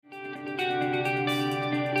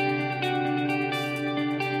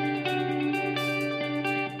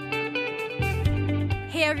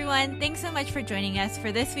Hey everyone, thanks so much for joining us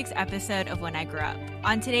for this week's episode of When I Grew Up.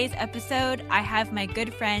 On today's episode, I have my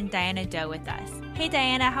good friend Diana Do with us. Hey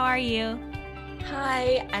Diana, how are you?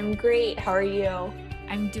 Hi, I'm great. How are you?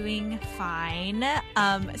 I'm doing fine.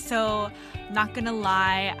 So not gonna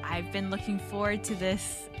lie, I've been looking forward to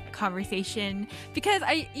this conversation because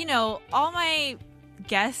all my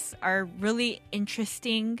guests are really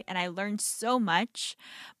interesting and I learned so much,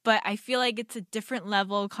 but I feel like it's a different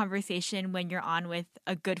level of conversation when you're on with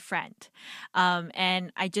a good friend.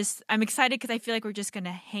 And I'm excited because I feel like we're just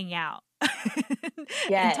gonna hang out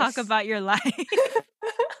and talk Yes. about your life.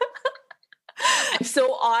 I'm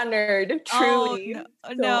so honored, Oh, truly.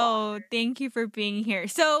 no, thank you for being here.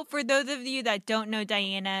 So for those of you that don't know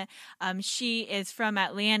Diana, she is from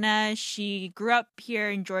Atlanta. She grew up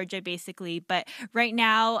here in Georgia, basically. But right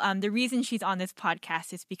now, the reason she's on this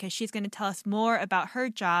podcast is because she's going to tell us more about her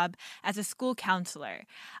job as a school counselor.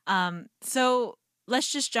 So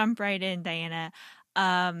let's just jump right in, Diana.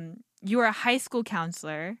 You are a high school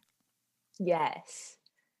counselor. Yes.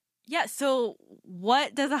 Yeah, so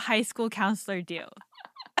what does a high school counselor do?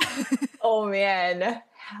 Oh man,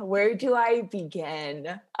 where do I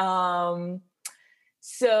begin?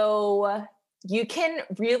 So you can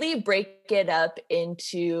really break it up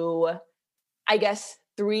into, I guess,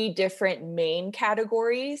 three different main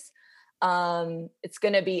categories. It's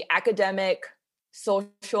going to be academic,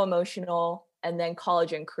 social emotional, and then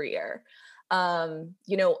college and career.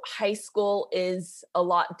 High school is a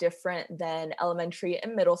lot different than elementary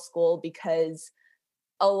and middle school because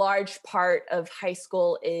a large part of high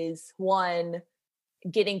school is one,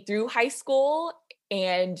 getting through high school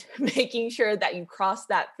and making sure that you cross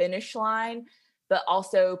that finish line, but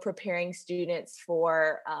also preparing students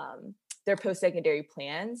for their post-secondary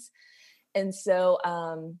plans. And so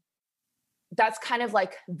that's kind of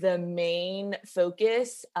like the main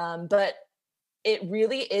focus. But it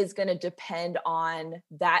really is going to depend on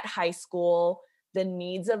that high school, the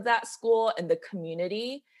needs of that school and the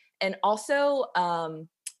community, and also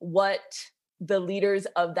what the leaders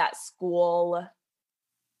of that school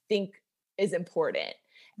think is important.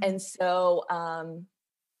 Mm-hmm. And so,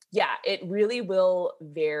 it really will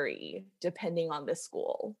vary depending on the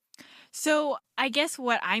school. So I guess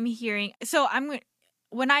what I'm hearing,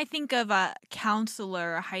 when I think of a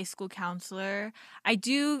counselor, a high school counselor, I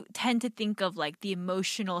do tend to think of like the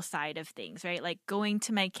emotional side of things, right? Like going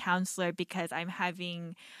to my counselor because I'm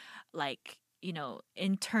having like,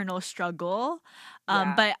 internal struggle.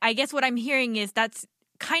 But I guess what I'm hearing is that's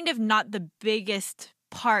kind of not the biggest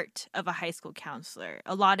part of a high school counselor.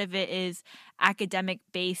 A lot of it is academic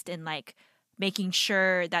based and like making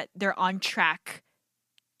sure that they're on track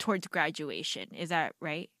towards graduation. Is that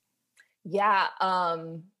right? Yeah.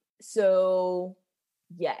 So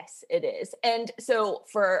yes, it is. And so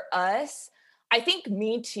for us, I think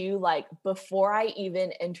me too, like before I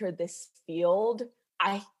even entered this field,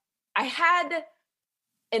 I had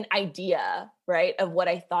an idea, right, of what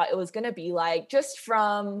I thought it was going to be like, just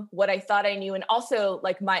from what I thought I knew, and also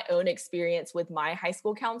like my own experience with my high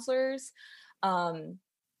school counselors.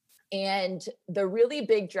 And the really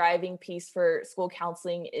big driving piece for school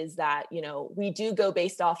counseling is that, we do go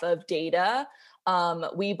based off of data.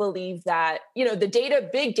 We believe that, the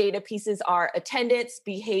big data pieces are attendance,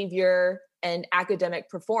 behavior, and academic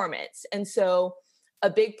performance. And so a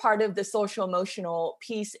big part of the social emotional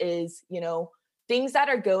piece is, things that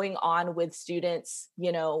are going on with students,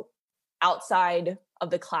 outside of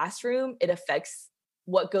the classroom. It affects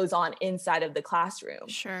what goes on inside of the classroom.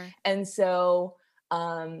 Sure. And so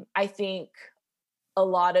I think a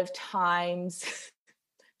lot of times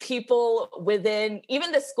people within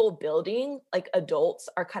even the school building, like adults,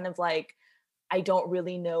 are kind of like, I don't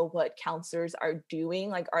really know what counselors are doing.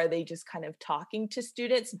 Like, are they just kind of talking to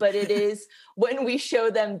students? But it is when we show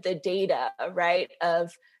them the data, right,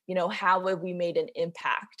 of, how have we made an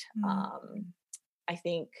impact? I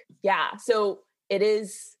think, so it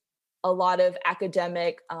is a lot of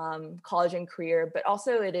academic, college and career, but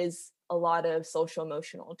also it is a lot of social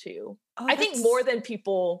emotional too. I think more than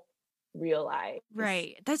people realize.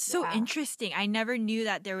 Right. That's so interesting. I never knew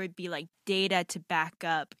that there would be like data to back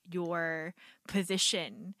up your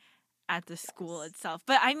position at the school itself.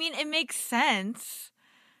 But I mean, it makes sense.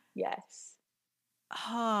 Yes.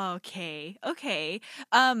 Oh, okay. Okay.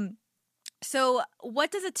 So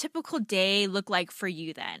what does a typical day look like for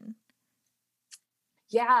you then?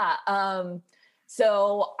 Yeah.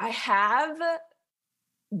 So I have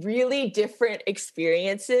really different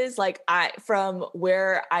experiences, like from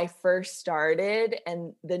where I first started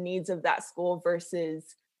and the needs of that school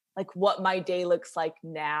versus like what my day looks like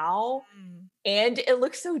now, Mm. and it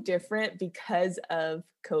looks so different because of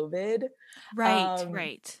COVID. Right, Um,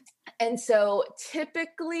 right. and so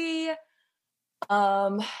typically,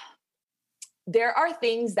 um, there are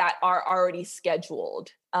things that are already scheduled.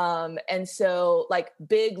 And so, like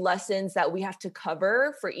big lessons that we have to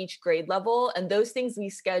cover for each grade level, and those things we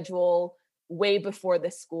schedule way before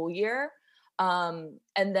the school year. And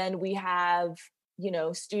then we have,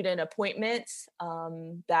 student appointments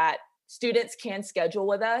that students can schedule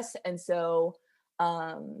with us. And so,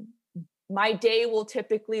 um, my day will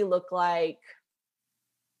typically look like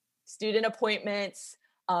student appointments,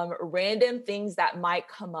 random things that might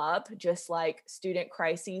come up, just like student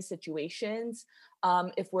crises situations.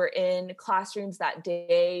 If we're in classrooms that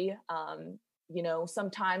day,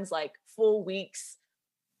 sometimes like full weeks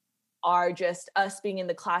are just us being in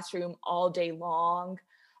the classroom all day long.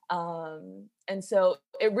 And so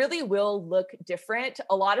it really will look different.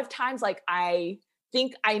 A lot of times, like I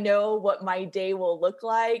think I know what my day will look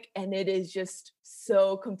like, and it is just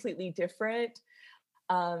so completely different.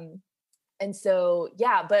 Um, and so,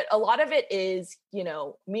 yeah, but a lot of it is,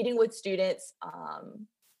 meeting with students,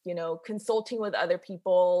 consulting with other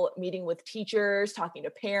people, meeting with teachers, talking to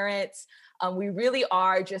parents. We really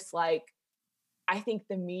are just like, I think,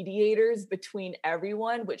 the mediators between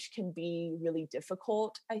everyone, which can be really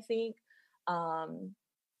difficult, I think. Um,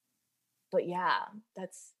 but yeah,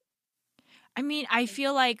 that's, I mean, I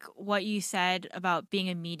feel like what you said about being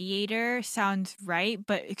a mediator sounds right,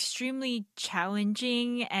 but extremely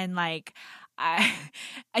challenging and like I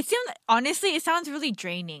I sound honestly, it sounds really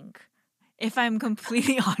draining. If I'm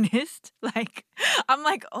completely honest, like I'm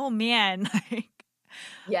like, "Oh man." Like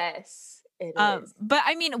yes, it is. but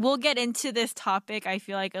I mean, we'll get into this topic I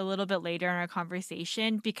feel like a little bit later in our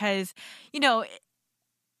conversation because, you know,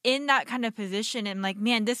 in that kind of position and like,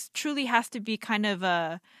 man, this truly has to be kind of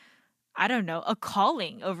a I don't know, a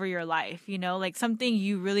calling over your life, like something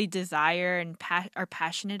you really desire and are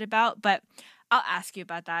passionate about. But I'll ask you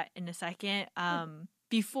about that in a second.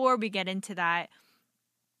 Before we get into that,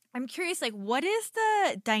 I'm curious, like, what is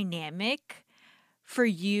the dynamic for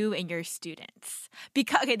you and your students?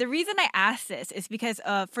 Because okay, the reason I ask this is because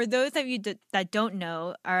for those of you that don't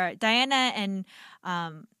know, Diana and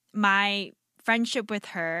my friendship with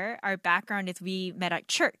her, our background is we met at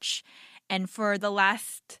church, and for the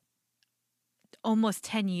last almost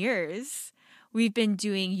 10 years, we've been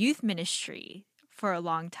doing youth ministry for a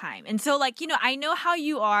long time. And so, like, I know how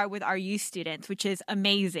you are with our youth students, which is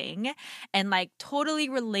amazing and like totally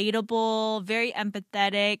relatable, very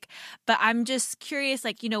empathetic. But I'm just curious,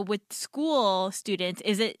 like, with school students,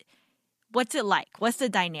 what's it like? What's the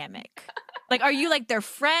dynamic? Like, are you like their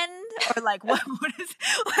friend or like what is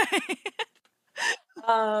like,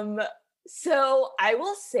 Um, so I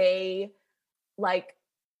will say, like,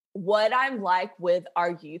 what I'm like with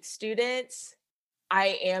our youth students,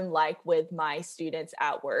 I am like with my students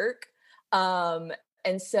at work. Um,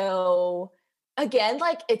 and so again,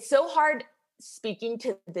 like it's so hard speaking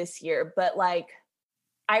to this year, but like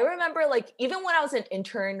I remember like even when I was an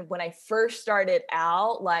intern, when I first started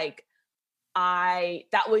out, like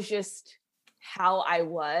that was just how I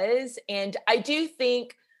was. And I do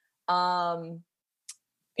think um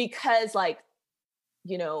because like,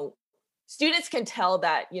 you know, students can tell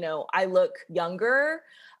that, I look younger.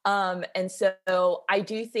 And so I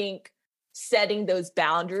do think setting those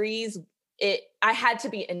boundaries, I had to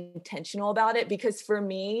be intentional about it because for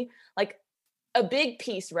me, like a big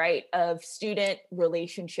piece, right, of student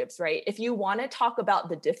relationships, right? If you want to talk about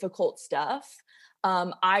the difficult stuff,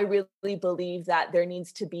 I really believe that there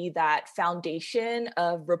needs to be that foundation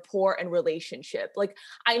of rapport and relationship. Like,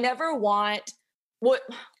 I never want what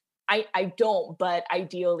I don't, but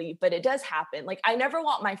ideally, but it does happen. Like, I never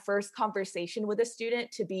want my first conversation with a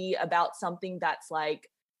student to be about something that's like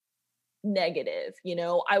negative,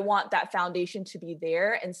 I want that foundation to be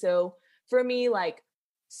there. And so for me, like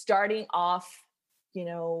starting off,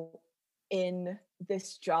 in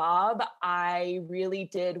this job, I really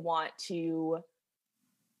did want to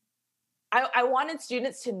I wanted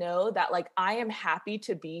students to know that like I am happy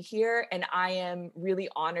to be here and I am really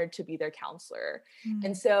honored to be their counselor.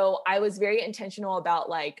 And Mm. so I was very intentional about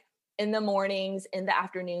like in the mornings, in the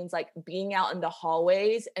afternoons, like being out in the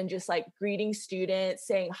hallways and just like greeting students,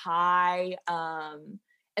 saying hi.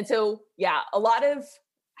 And so yeah, a lot of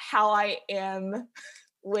how I am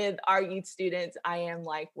with our youth students, I am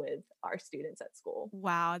like with our students at school.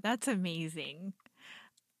 Wow, that's amazing.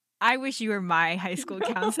 I wish you were my high school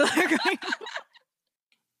counselor.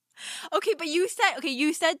 Okay, but you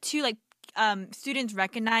said too, like, students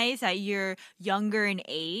recognize that you're younger in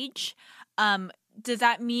age. does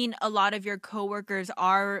that mean a lot of your coworkers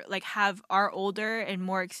are older and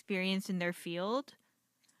more experienced in their field?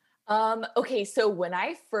 Okay, so when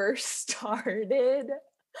I first started,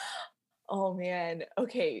 oh man.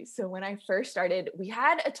 Okay, so when I first started, we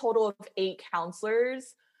had a total of 8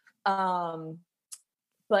 counselors. Um,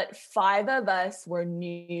 but 5 of us were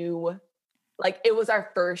new. Like it was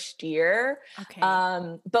our first year. Okay.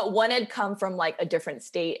 But one had come from like a different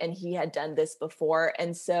state and he had done this before.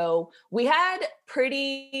 And so we had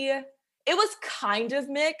it was kind of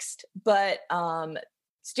mixed, but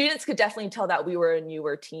students could definitely tell that we were a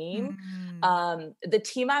newer team. Mm. The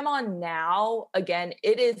team I'm on now, again,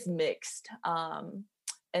 it is mixed.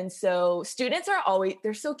 And so students are always,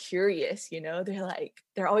 they're so curious, you know,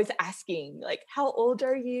 they're always asking like, how old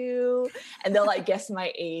are you? And they'll like guess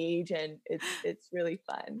my age, and it's really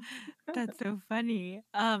fun. That's so funny.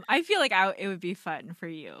 I feel like it would be fun for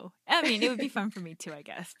you. I mean, it would be fun for me too, I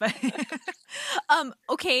guess. But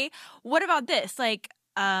okay. What about this?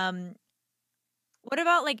 What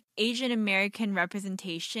about like Asian American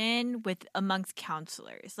representation with amongst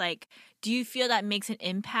counselors? Like, do you feel that makes an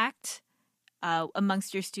impact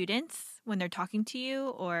amongst your students when they're talking to you,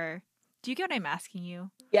 or do you get what I'm asking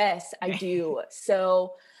you? Yes, I Okay. do.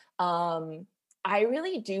 So I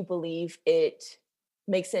really do believe it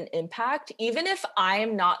makes an impact. Even if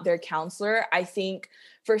I'm not their counselor, I think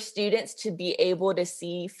for students to be able to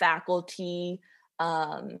see faculty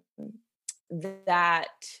um, that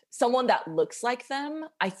someone that looks like them,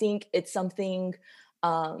 I think it's something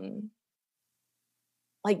um,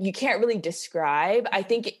 like you can't really describe. I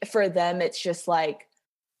think for them, it's just like,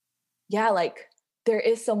 yeah, like there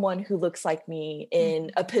is someone who looks like me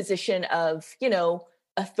in a Mhm, position of, you know,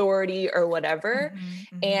 authority or whatever. mhm,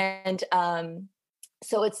 mhm. And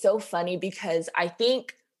so it's so funny because I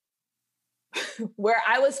think where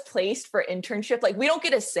I was placed for internship, like we don't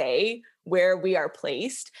get a say where we are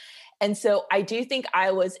placed. And so I do think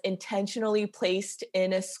I was intentionally placed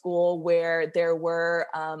in a school where there were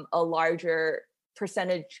a larger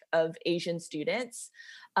percentage of Asian students.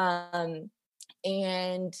 Um,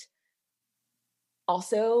 and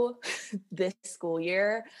also this school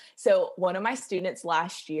year. So one of my students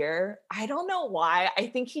last year, I don't know why, I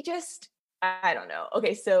think I don't know.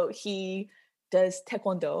 Okay, so he does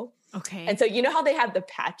taekwondo. And Okay. so you know how they have the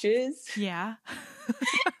patches? Yeah.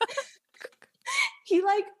 He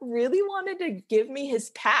like really wanted to give me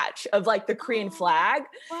his patch of like the Korean Oh, flag.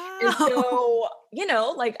 And wow. so, you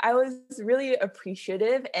know, like I was really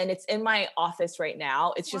appreciative, and it's in my office right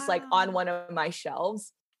now. It's just like on Wow. one of my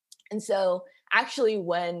shelves. And so actually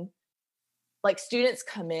when like students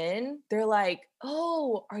come in, they're like,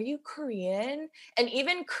 "Oh, are you Korean?" And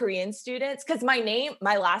even Korean students, because my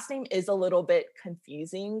last name is a little bit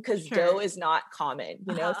confusing because Sure. Doe is not common,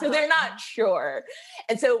 you know, Uh-huh, so uh-huh, they're not uh-huh. sure.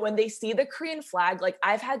 And so when they see the Korean flag, like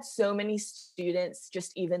I've had so many students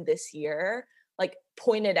just even this year, like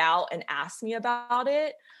point it out and ask me about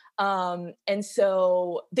it. And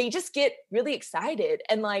so they just get really excited.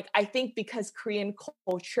 And like I think because Korean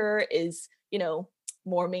culture is, you know,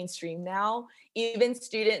 more mainstream now, even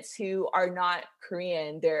students who are not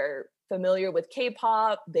Korean, they're familiar with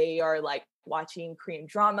K-pop, they are like watching Korean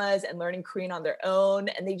dramas and learning Korean on their own,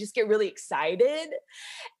 and they just get really excited.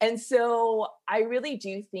 And so I really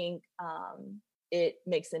do think it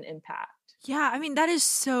makes an impact. Yeah, I mean, that is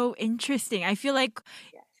so interesting. I feel like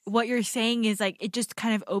Yes. what you're saying is like it just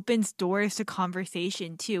kind of opens doors to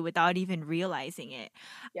conversation too without even realizing it.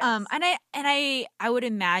 Yes. And I would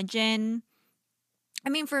imagine, I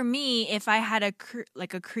mean, for me, if I had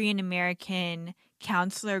like a Korean American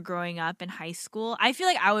counselor growing up in high school, I feel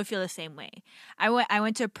like I would feel the same way. I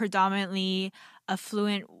went to a predominantly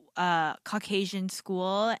affluent Caucasian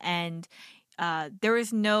school, and there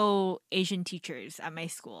was no Asian teachers at my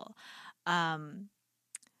school. Um,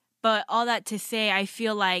 but all that to say, I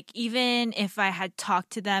feel like even if I had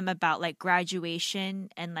talked to them about like graduation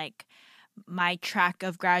and like my track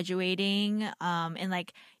of graduating, and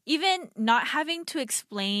like even not having to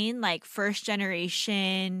explain like first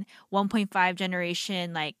generation, 1.5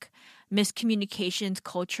 generation, like miscommunications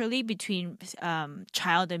culturally between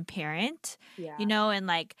child and parent, Yeah. and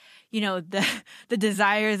like, the the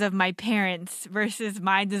desires of my parents versus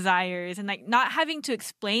my desires, and like not having to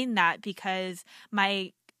explain that because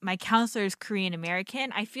my counselor is Korean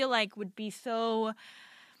American, I feel like would be so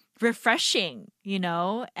refreshing,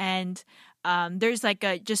 and there's like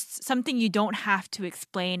a just something you don't have to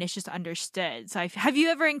explain, it's just understood. So have you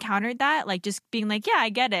ever encountered that, like just being like, yeah, I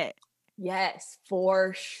get it? Yes,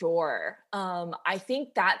 for sure. I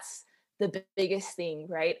think that's the biggest thing,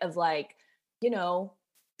 right? Of like, you know,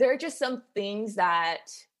 there are just some things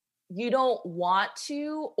that you don't want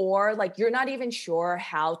to, or like you're not even sure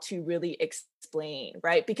how to really explain,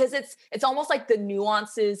 right? Because it's almost like the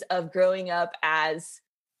nuances of growing up as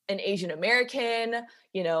an Asian American,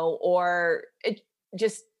 or it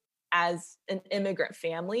just as an immigrant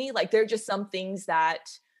family. Like there are just some things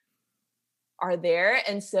that are there.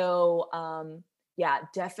 And so yeah,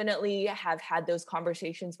 definitely have had those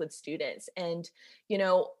conversations with students. And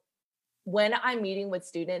when I'm meeting with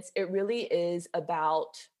students, it really is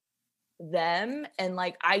about them. And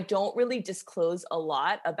like, I don't really disclose a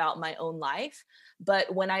lot about my own life,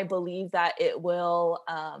 but when I believe that it will,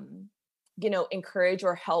 encourage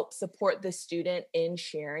or help support the student in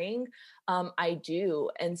sharing, I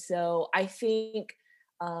do. And so I think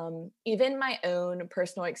even my own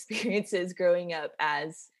personal experiences growing up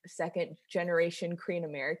as second generation Korean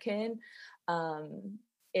American,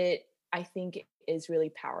 it, I think, is really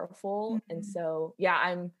powerful. And Mhm. so,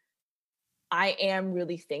 yeah, I am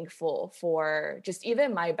really thankful for just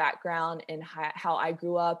even my background and how I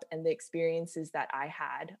grew up and the experiences that I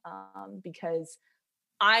had, because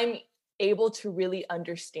I'm able to really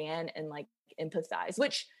understand and like empathize,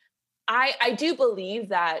 which I do believe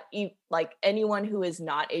that like anyone who is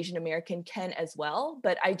not Asian American can as well.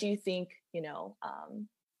 But I do think,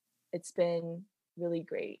 it's been really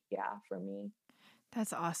great, yeah, for me.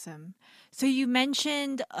 That's awesome. So you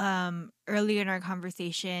mentioned earlier in our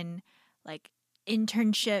conversation like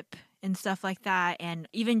internship and stuff like that, and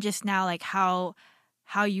even just now like how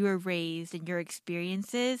you were raised and your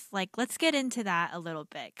experiences. Like let's get into that a little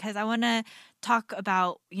bit cuz I want to talk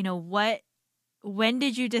about, when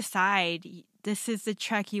did you decide this is the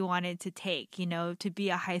track you wanted to take, to be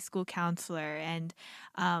a high school counselor? And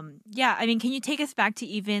yeah, I mean, can you take us back to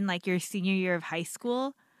even like your senior year of high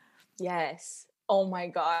school? Yes. Oh my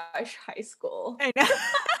gosh, high school. I know.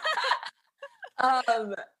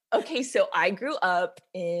 Um, okay, so I grew up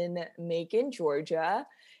in Macon, Georgia,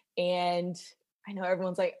 and I know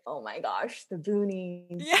everyone's like, "Oh my gosh, the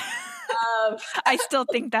boonies." Yeah. Um, I still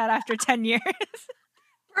think that after 10 years.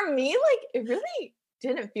 for me, like it really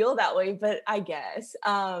didn't feel that way, but I guess.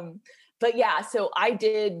 But yeah, so I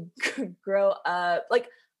did grow up like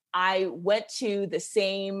I went to the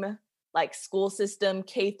same like school system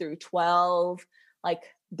K through 12. Like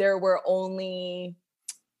there were only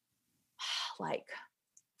like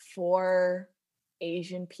four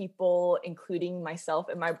Asian people, including myself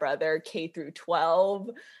and my brother, K through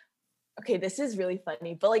 12. Okay, this is really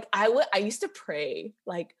funny, but like I used to pray,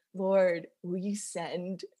 like, Lord, will you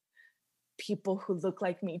send people who look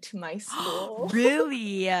like me to my school? Really?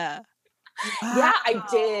 Yeah, Wow. I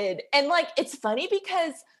did. And like it's funny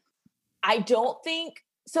because I don't think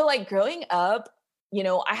so, like growing up,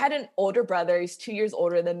 I had an older brother, he's 2 years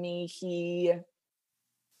older than me. He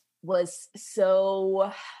was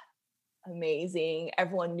so amazing.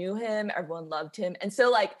 Everyone knew him, everyone loved him. And so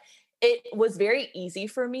like it was very easy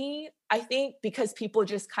for me, I think, because people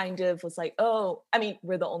just kind of was like, oh, I mean,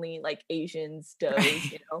 we're the only like Asians, does,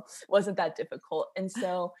 Right. wasn't that difficult. And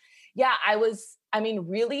so yeah, I mean,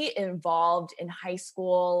 really involved in high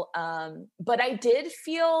school. But I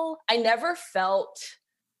never felt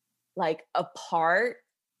like a part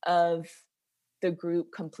of the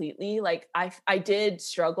group completely. Like I did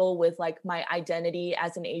struggle with like my identity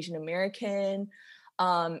as an Asian American.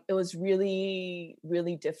 It was really,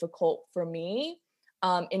 really difficult for me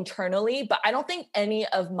internally, but I don't think any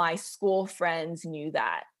of my school friends knew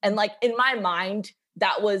that. And like in my mind,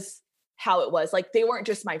 that was how it was. Like they weren't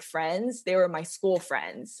just my friends, they were my school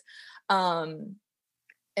friends. Um,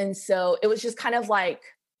 and so it was just kind of like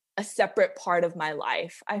a separate part of my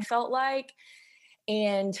life, I felt like.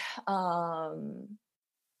 And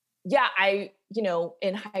yeah,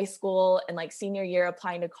 in high school and like senior year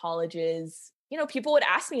applying to colleges, people would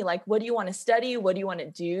ask me like, what do you want to study? What do you want to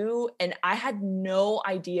do? And I had no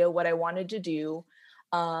idea what I wanted to do.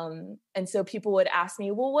 And so people would ask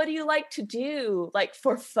me, well, what do you like to do like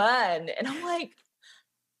for fun? And I'm like,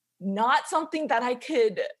 not something that I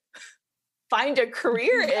could find a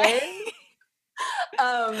career in.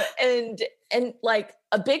 Right. And like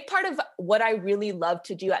a big part of what I really loved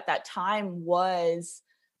to do at that time was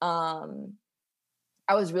um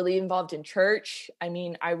I was really involved in church. I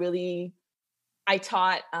mean, I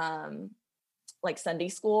taught like Sunday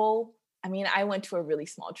school. I mean, I went to a really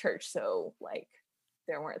small church, so like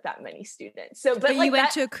there weren't that many students. So But but you like went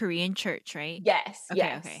that, to a Korean church, right? yes, Okay,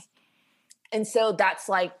 okay. yes. And so that's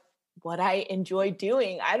like what I enjoy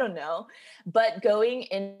doing. I don't know. But going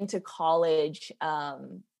into college,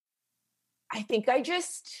 I think I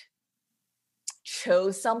just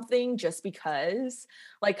chose something just because.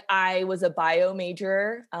 Like I was a bio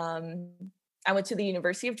major. I went to the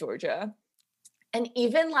University of Georgia, And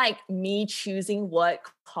even like me choosing what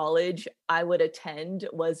college I would attend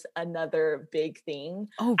was another big thing.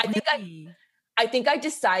 Oh, I think I really? I think I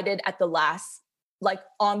decided at the last, like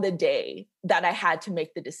on the day that I had to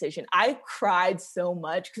make the decision. I cried so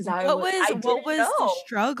much because I What didn't was the know.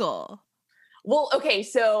 struggle? Well, okay,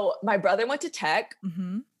 so my brother went to tech.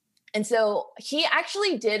 Mhm. And so he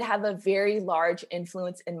actually did have a very large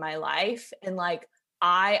influence in my life. And like,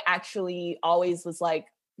 I actually always was like,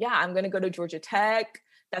 yeah, I'm going to go to Georgia Tech.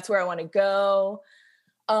 That's where I want to go.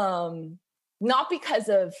 Um, Not because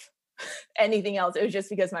of anything else. It was just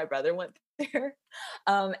because my brother went there.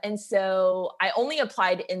 And so I only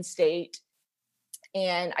applied in state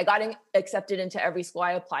and I got accepted into every school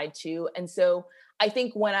I applied to. And so I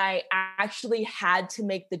think when I actually had to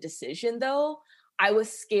make the decision, though, I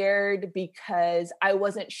was scared because I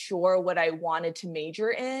wasn't sure what I wanted to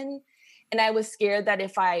major in. And I was scared that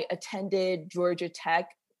if I attended Georgia Tech,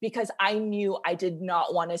 because I knew I did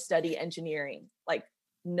not want to study engineering, like,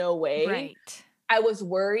 no way. Right. I was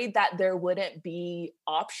worried that there wouldn't be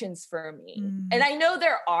options for me. And Mm. I know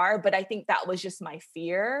there are, but I think that was just my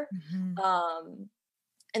fear. Mhm. Um,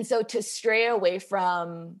 and so to stray away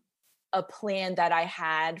from a plan that I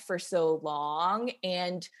had for so long,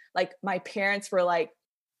 and like my parents were like,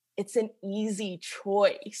 it's an easy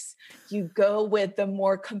choice. You go with the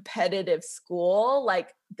more competitive school.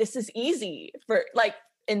 Like, this is easy for, like,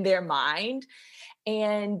 in their mind.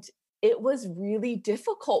 And it was really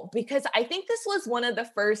difficult because I think this was one of the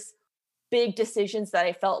first big decisions that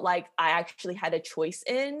I felt like I actually had a choice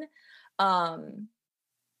in. Um,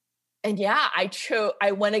 and yeah,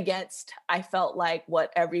 I went against, I felt like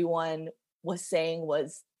what everyone was saying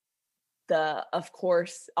was the, of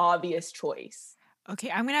course, obvious choice. Okay,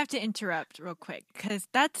 I'm gonna have to interrupt real quick because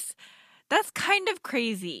that's kind of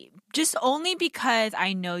crazy. Just only because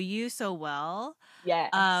I know you so well.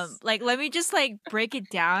 Yes. Like let me just like break it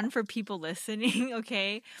down for people listening,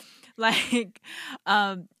 okay? Like,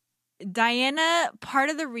 um, Diana, part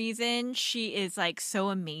of the reason she is like so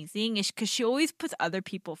amazing is because she always puts other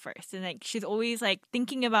people first, and like she's always like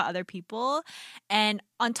thinking about other people, and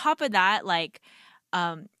on top of that, like,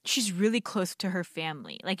 she's really close to her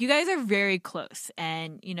family. Like you guys are very close,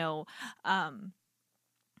 and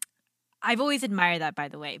I've always admired that, by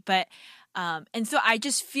the way. But and so I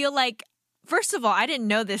just feel like, first of all, I didn't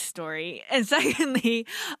know this story, and secondly,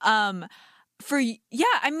 um,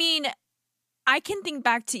 I mean, I can think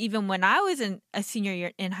back to even when I was in a senior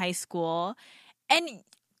year in high school, and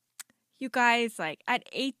you guys, like at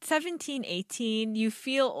 17, 18, you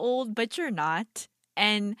feel old, but you're not.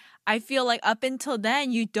 And I feel like up until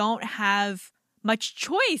then, you don't have much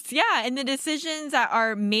choice. Yeah. In the decisions that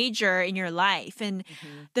are major in your life. And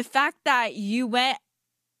Mhm. the fact that you went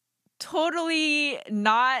totally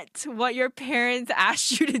not what your parents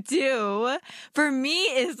asked you to do, for me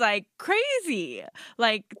is like crazy.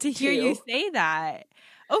 Like to hear you Too. say that.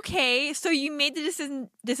 Okay, so you made the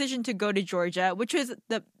decision to go to Georgia, which was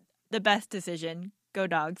the best decision. Go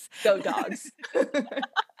dogs. Go dogs.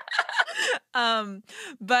 Um,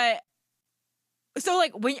 but so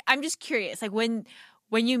like when I'm just curious, like when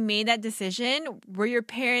you made that decision, were your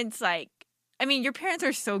parents like, I mean, your parents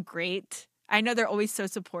are so great. I know they're always so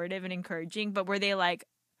supportive and encouraging, but were they like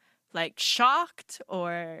shocked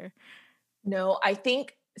or No, I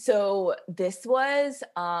think so. This was,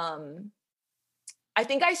 I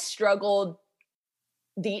think I struggled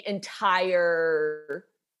the entire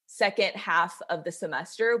second half of the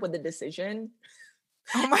semester with the decision.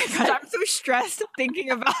 oh my gosh, I'm so stressed thinking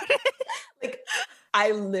about it. Like,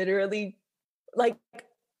 I literally, like,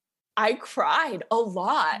 I cried a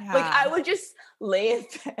lot. Like, Yeah. I would just lay in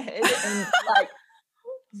bed and like,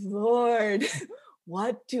 Lord,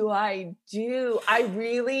 what do I do? I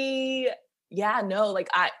really, yeah, no, like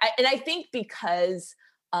and I think because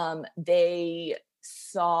they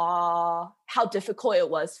saw how difficult it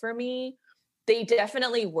was for me, they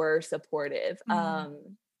definitely were supportive.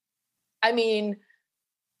 Mm, I mean,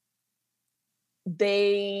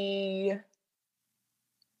 they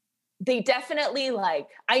they definitely, like,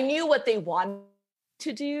 I knew what they wanted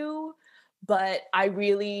to do, but I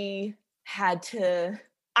really had to,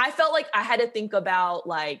 I felt like I had to think about,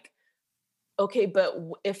 like, okay, but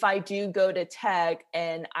if I do go to tech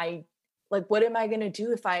and I, like, what am I going to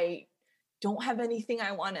do if I don't have anything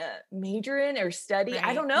I want to major in or study? I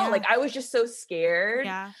right. don't know. Yeah. Like, I was just so scared.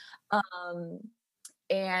 Yeah. Um,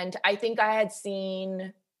 and I think I had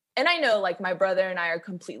seen, and I know like my brother and I are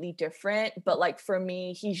completely different, but like for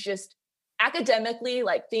me, he's just academically,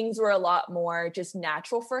 like things were a lot more just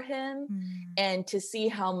natural for him. Mm, And to see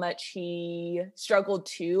how much he struggled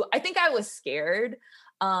too, I think I was scared.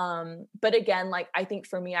 But again, like, I think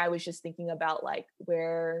for me, I was just thinking about like,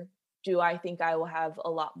 where do I think I will have a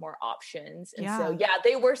lot more options? And so, Yeah. yeah,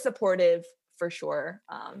 they were supportive for sure,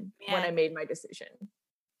 when I Man, made my decision.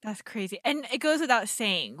 that's crazy. And it goes without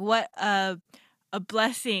saying what a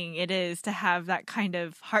blessing it is to have that kind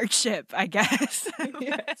of hardship, I guess.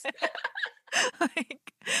 Yes.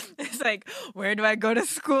 Like, it's like, where do I go to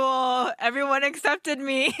school? Everyone accepted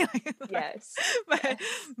me. Yes. but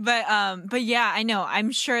Yes. but yeah, I know.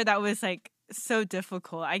 I'm sure that was like so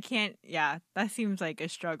difficult. I can't, yeah, that seems like a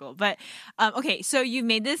struggle. But okay, so you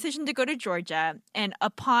made the decision to go to Georgia, and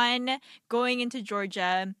upon going into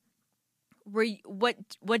Georgia,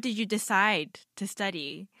 what did you decide to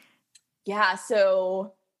study? Yeah.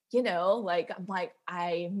 So, like, I'm like,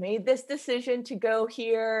 I made this decision to go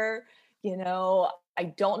here. I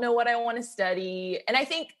don't know what I want to study. And I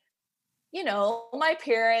think, my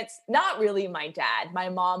parents, not really my dad, my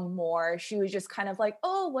mom more, she was just kind of like,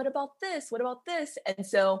 oh, what about this? What about this? And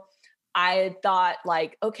so I thought,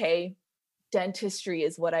 like, okay, dentistry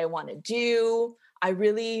is what I want to do. I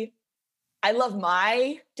love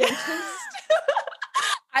my dentist.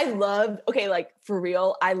 Okay, like, for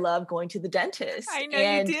real, I love going to the dentist. I know you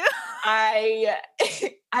And do. I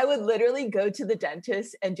I would literally go to the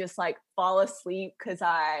dentist and just like fall asleep because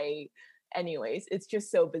anyways, it's just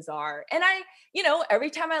so bizarre. And every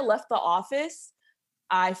time I left the office,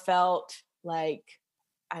 I felt like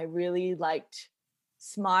I really liked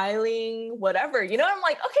smiling, whatever. I'm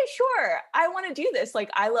like, okay, sure, I want to do this. Like,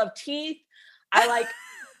 I love teeth. I like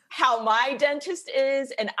how my dentist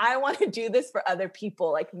is, and I want to do this for other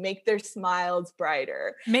people, like make their smiles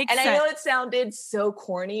brighter. Makes And I sense. know it sounded so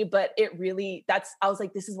corny, but I was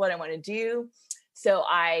like, this is what I want to do. So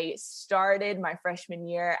I started my freshman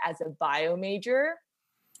year as a bio major.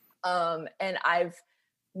 And I've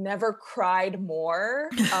never cried more.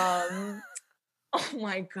 Oh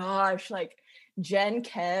my gosh, like, Gen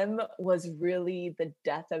Chem was really the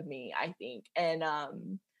death of me, I think. And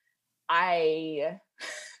I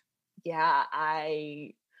yeah,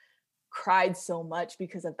 I cried so much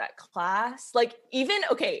because of that class. Like, even,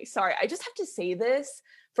 okay, sorry, I just have to say this,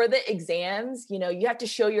 for the exams, you have to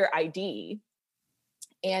show your ID.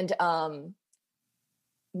 And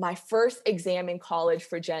my first exam in college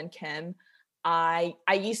for Gen Chem, I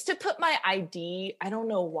used to put my ID, I don't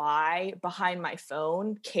know why, behind my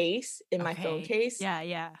phone case, in my phone Okay. case, Yeah,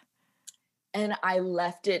 yeah. and I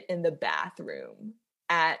left it in the bathroom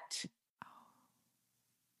at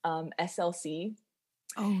SLC.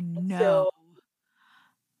 Oh no. So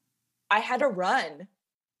I had to run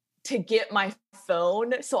to get my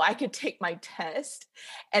phone so I could take my test.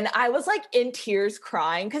 And I was like in tears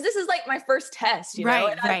crying because this is like my first test,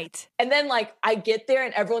 Right, And, right. and then like I get there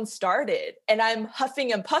and everyone started and I'm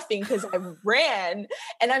huffing and puffing because I ran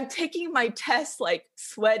and I'm taking my test like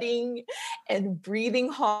sweating and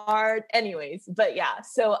breathing hard. Anyways, but yeah.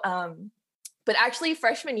 So but actually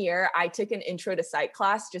freshman year I took an intro to psych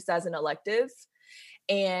class just as an elective.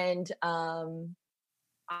 And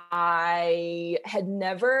I had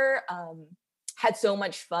never had so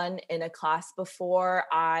much fun in a class before.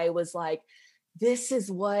 I was like, this is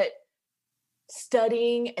what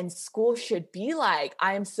studying and school should be like.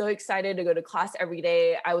 I am so excited to go to class every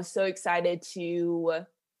day. I was so excited to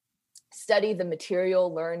study the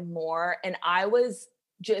material, learn more. And I was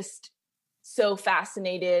just so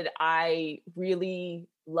fascinated. I really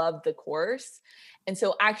loved the course. And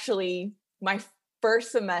so actually, my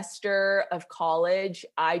first semester of college,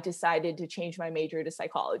 I decided to change my major to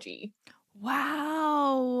psychology.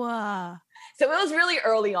 Wow. So it was really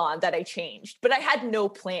early on that I changed, but I had no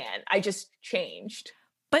plan. I just changed.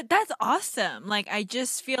 But that's awesome. Like, I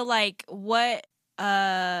just feel like like,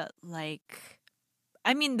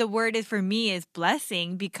 I mean, the word is for me is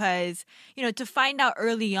blessing because, to find out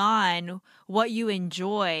early on what you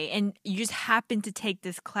enjoy and you just happen to take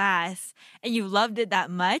this class and you loved it that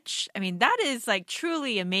much. I mean, that is like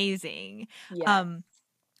truly amazing. Yeah. Um,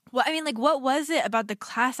 well, I mean, like, what was it about the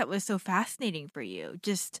class that was so fascinating for you?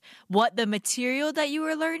 Just the material that you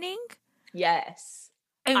were learning? Yes.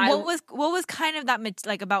 And I what was kind of that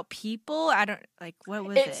like about people? I don't like what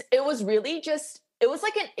was it? it was really just, it was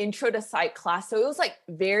like an intro to psych class. So it was like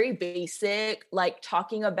very basic, like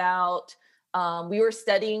talking about we were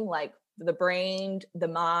studying like the brain, the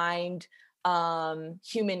mind,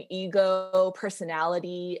 human ego,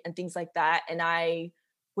 personality, and things like that. And I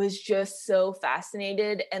was just so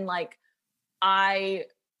fascinated. And like I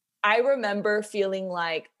remember feeling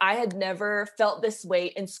like I had never felt this way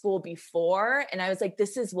in school before. And I was like,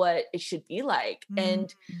 this is what it should be like.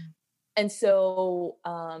 Mm. And so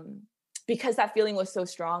because that feeling was so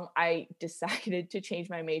strong, I decided to change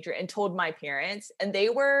my major and told my parents, and they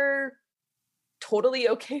were totally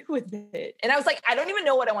okay with it. And I was like, I don't even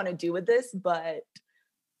know what I want to do with this, but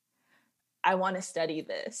I want to study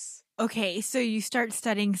this. Okay, so you start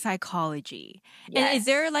studying psychology. And is Yes.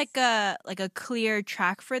 there like a clear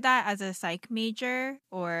track for that as a psych major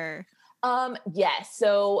or Yes.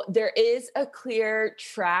 So there is a clear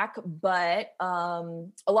track, but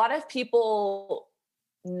a lot of people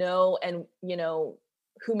know and,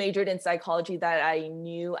 who majored in psychology that I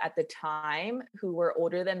knew at the time who were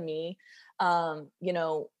older than me, you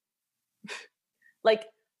know, like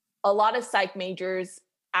a lot of psych majors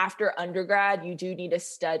after undergrad, you do need to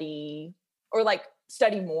study or like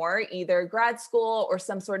study more, either grad school or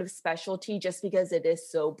some sort of specialty, just because it is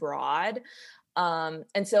so broad.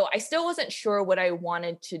 And so I still wasn't sure what I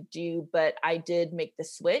wanted to do, but I did make the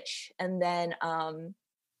switch. And then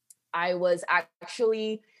I was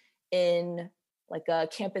actually in like a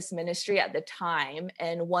campus ministry at the time.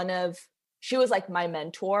 And she was like my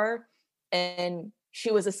mentor, and she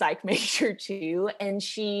was a psych major too. And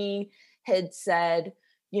she had said,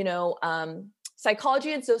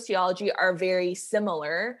 psychology and sociology are very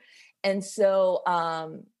similar. And so,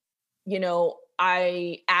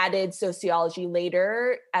 I added sociology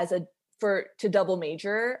later to double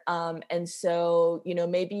major. And so,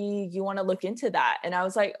 maybe you want to look into that. And I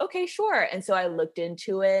was like, okay, sure. And so I looked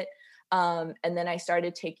into it. And then I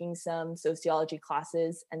started taking some sociology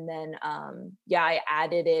classes. And then, I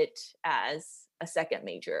added it as a second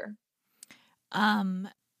major.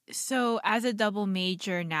 so as a double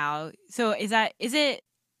major now, so is it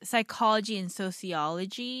psychology and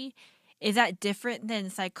sociology? Is that different than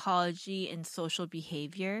psychology and social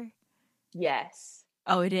behavior? Yes.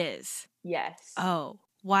 Oh, it is. Yes. Oh,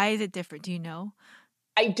 why is it different? Do you know?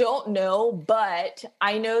 I don't know, but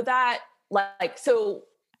I know that so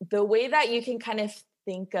the way that you can kind of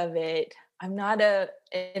think of it, I'm not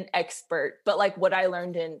an expert, but like what I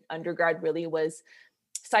learned in undergrad really was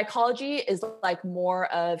psychology is like more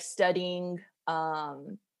of studying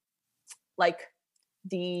like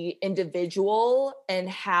the individual and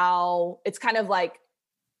how it's kind of like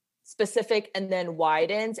specific and then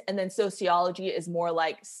widens. And then sociology is more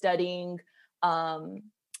like studying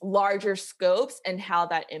larger scopes and how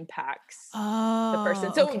that impacts the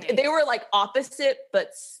person. So Okay. they were like opposite, but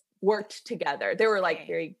worked together. They were like Okay.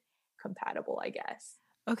 very compatible, I guess.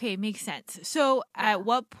 Okay, makes sense. So at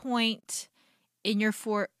what point in your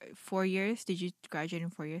four years, did you graduate in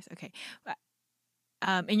 4 years? Okay.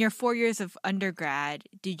 In your 4 years of undergrad,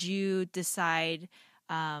 did you decide,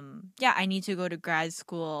 I need to go to grad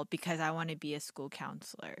school because I want to be a school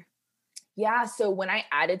counselor? Yeah. So when I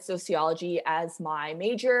added sociology as my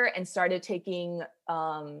major and started taking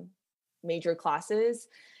major classes,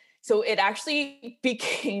 so it actually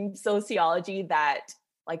became sociology that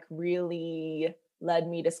like really led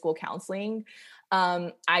me to school counseling.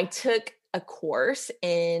 I took a course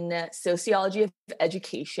in sociology of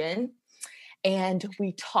education, and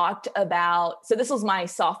we talked about, so this was my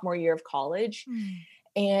sophomore year of college,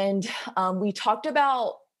 and we talked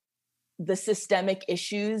about the systemic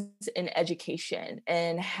issues in education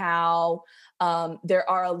and how there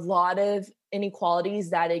are a lot of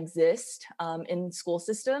inequalities that exist in school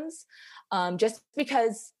systems, just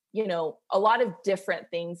because, a lot of different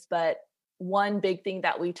things. But one big thing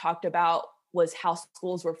that we talked about was how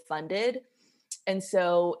schools were funded. And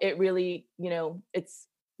so it really, it's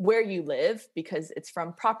where you live because it's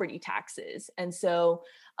from property taxes. And so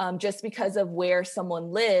just because of where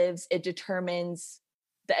someone lives, it determines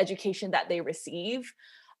the education that they receive.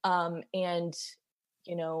 And,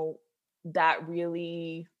 that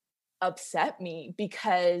really upset me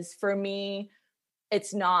because for me,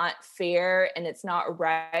 it's not fair and it's not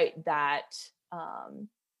right that,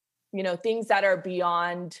 things that are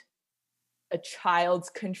beyond a child's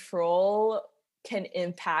control can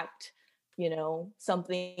impact,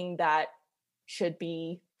 something that should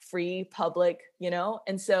be free, public,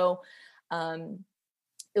 and so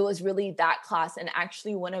it was really that class. And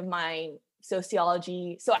actually one of my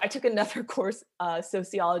sociology, so I took another course,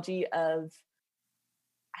 sociology of,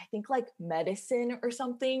 I think like medicine or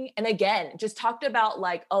something. And again, just talked about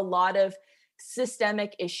like a lot of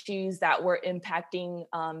systemic issues that were impacting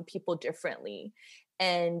people differently.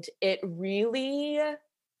 And it really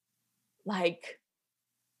like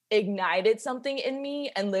ignited something in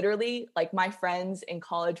me. And literally like my friends in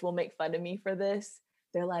college will make fun of me for this.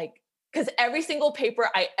 They're like, because every single paper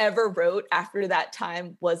I ever wrote after that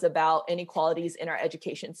time was about inequalities in our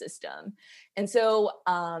education system. And so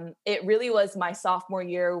it really was my sophomore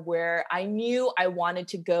year where I knew I wanted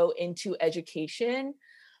to go into education.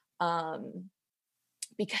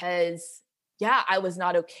 because yeah, I was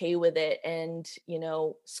not okay with it. And,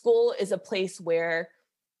 school is a place where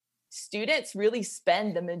students really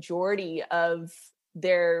spend the majority of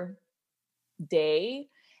their day.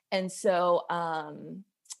 And so,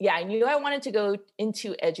 yeah, I knew I wanted to go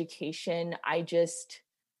into education. I just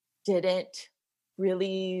didn't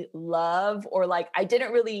really love, or like, I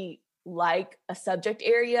didn't really like a subject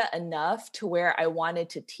area enough to where I wanted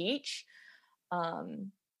to teach.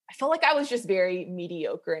 I felt like I was just very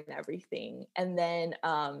mediocre in everything. And then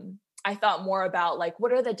I thought more about like,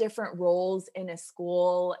 what are the different roles in a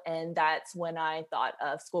school? And that's when I thought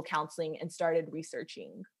of school counseling and started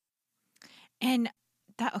researching. And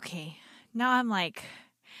that, okay. Now I'm like,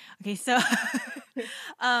 okay, so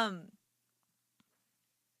um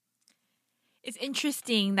it's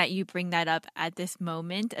interesting that you bring that up at this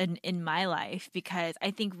moment in my life, because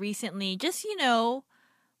I think recently, just,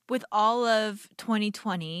 with all of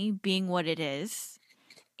 2020 being what it is,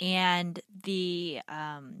 and the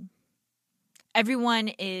everyone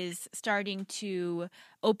is starting to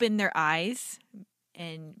open their eyes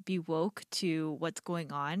and be woke to what's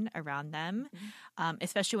going on around them,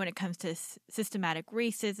 especially when it comes to systematic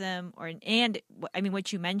racism, and I mean,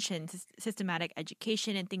 what you mentioned, systematic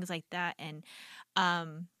education and things like that, and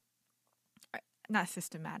not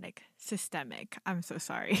systemic. I'm so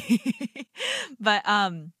sorry, but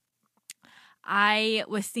I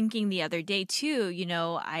was thinking the other day too.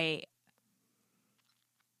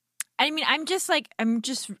 I mean,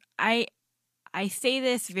 I say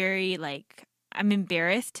this very, like, I'm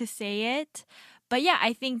embarrassed to say it, but yeah,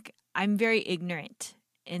 I think I'm very ignorant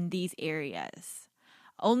in these areas,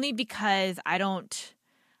 only because I don't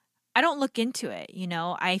look into it.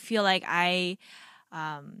 I feel like I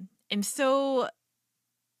am so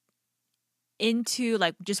into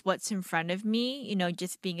like just what's in front of me,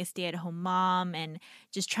 just being a stay-at-home mom and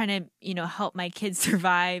just trying to, help my kids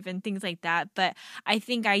survive and things like that. But I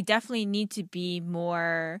think I definitely need to be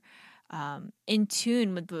more in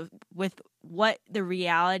tune with what the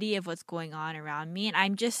reality of what's going on around me. And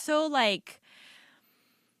I'm just so like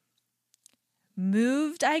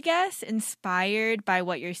moved, I guess, inspired by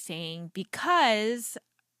what you're saying, because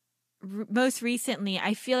most recently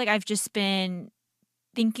I feel like I've just been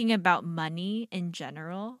thinking about money in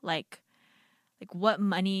general, like what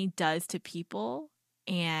money does to people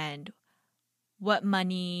and what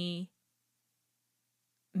money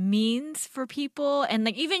means for people, and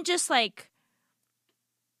like even just like,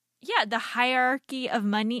 yeah, the hierarchy of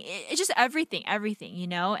money. It's just everything,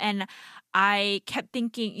 and I kept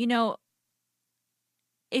thinking,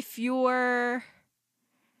 if you're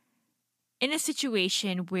in a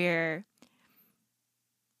situation where,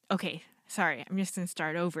 okay, sorry, I'm just going to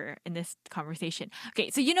start over in this conversation. Okay,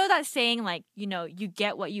 so that saying, like, you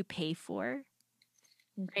get what you pay for,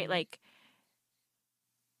 right? Like,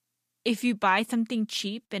 if you buy something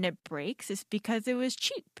cheap and it breaks, it's because it was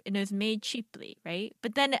cheap and it was made cheaply, right?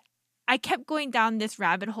 But then I kept going down this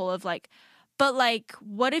rabbit hole of like, but like,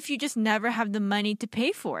 what if you just never have the money to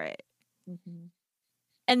pay for it? Mm-hmm.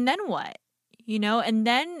 And then what? And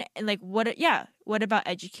then like, what about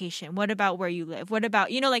education? What about where you live? What about,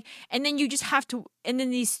 like, and then you just have to, and then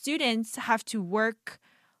these students have to work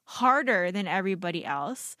harder than everybody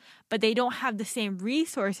else, but they don't have the same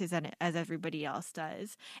resources as everybody else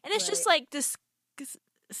does. And it's just like this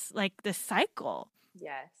cycle.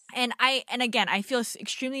 Yes. And again, I feel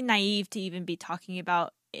extremely naive to even be talking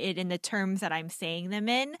about it in the terms that I'm saying them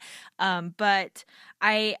in. But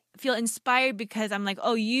I feel inspired because I'm like,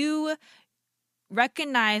 oh, you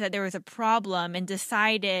recognize that there was a problem and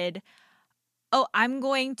decided, oh, I'm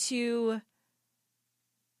going to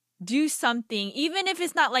do something, even if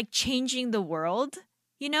it's not like changing the world,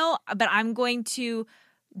 but I'm going to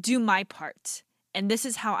do my part. And this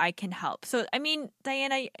is how I can help. So, I mean,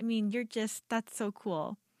 Diana, that's so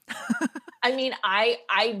cool. I mean,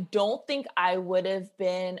 I don't think I would have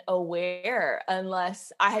been aware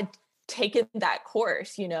unless I had taken that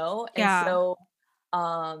course, And yeah. So,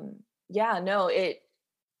 yeah, no,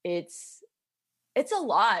 it's a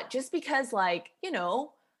lot, just because like,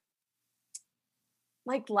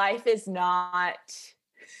 like life is not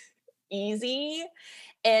easy,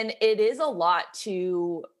 and it is a lot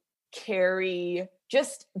to carry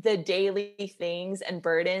just the daily things and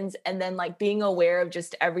burdens, and then like being aware of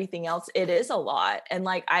just everything else. It is a lot. And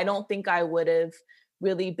like, I don't think I would have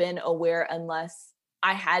really been aware unless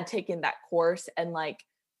I had taken that course and like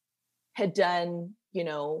had done,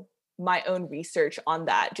 my own research on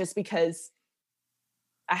that, just because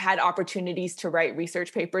I had opportunities to write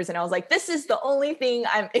research papers and I was like, this is the only thing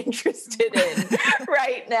I'm interested in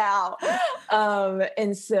right now.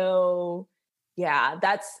 And so, yeah,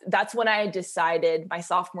 that's when I decided my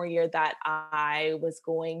sophomore year that I was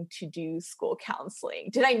going to do school counseling.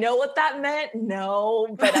 Did I know what that meant? No,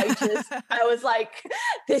 but I was like,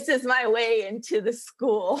 this is my way into the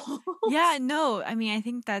school. Yeah, no, I mean, I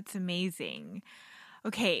think that's amazing.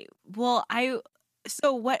 Okay, well,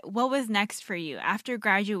 so what was next for you after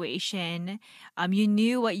graduation? You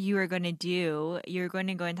knew what you were going to do. You were going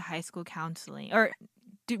to go into high school counseling, or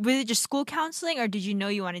was it just school counseling, or did you know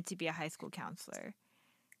you wanted to be a high school counselor?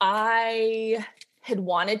 I had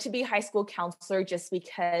wanted to be a high school counselor just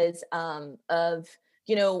because of,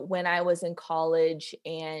 when I was in college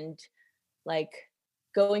and like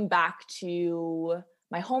going back to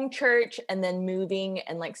my home church and then moving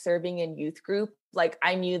and like serving in youth group. Like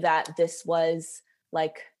I knew that this was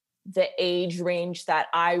like the age range that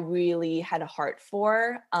I really had a heart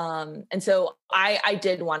for. And so I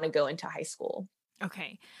did want to go into high school.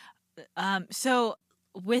 Okay. So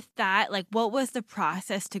with that, like what was the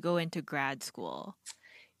process to go into grad school?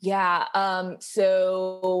 Yeah.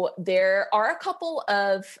 So there are a couple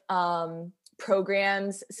of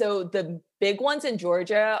programs. So the big ones in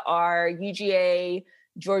Georgia are UGA,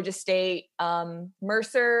 Georgia State,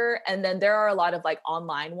 Mercer, and then there are a lot of like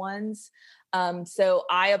online ones. So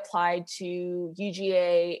I applied to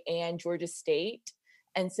UGA and Georgia State.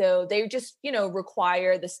 And so they just,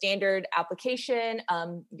 require the standard application,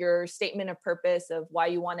 your statement of purpose of why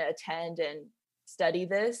you want to attend and study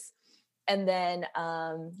this. And then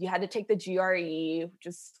you had to take the GRE, which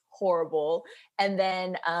is horrible. And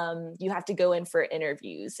then you have to go in for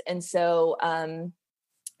interviews. And so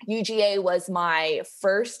UGA was my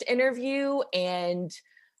first interview, and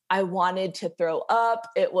I wanted to throw up.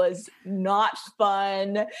 It was not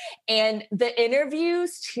fun. And the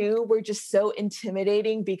interviews too were just so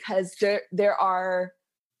intimidating because there are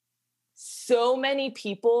so many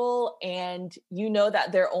people, and you know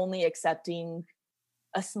that they're only accepting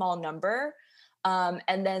a small number.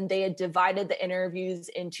 And then they had divided the interviews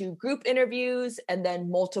into group interviews and then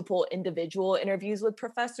multiple individual interviews with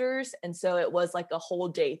professors. And so it was like a whole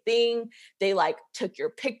day thing. They like took your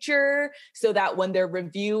picture so that when they're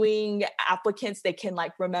reviewing applicants, they can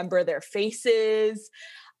like remember their faces.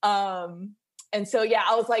 And so, yeah,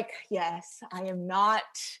 I was like, yes, I am not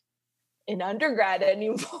an undergrad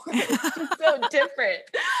anymore. It's just so different.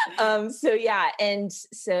 So yeah. And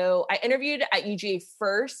so I interviewed at UGA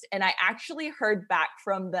first, and I actually heard back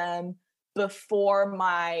from them before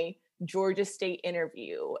my Georgia State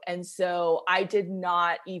interview. And so I did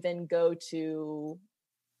not even go to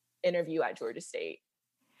interview at Georgia State.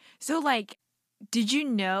 So like, did you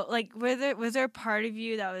know, like, was there a part of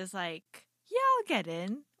you that was like, yeah, I'll get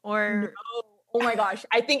in? Or No. Oh my gosh.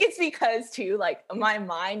 I think it's because too, like my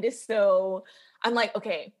mind is so, I'm like,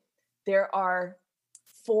 okay, there are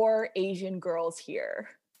 4 Asian girls here,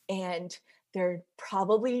 and they're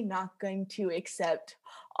probably not going to accept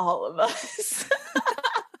all of us.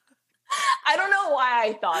 I don't know why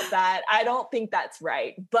I thought that. I don't think that's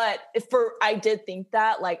right. But I did think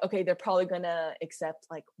that, like, okay, they're probably going to accept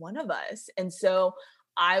like one of us. And so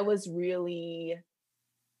I was very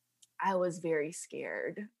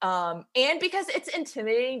scared. And because it's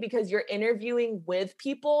intimidating because you're interviewing with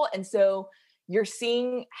people. And so you're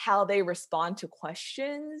seeing how they respond to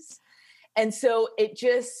questions. And so it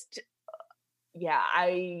just, yeah,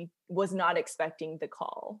 I was not expecting the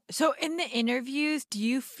call. so in the interviews, do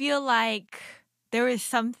you feel like there was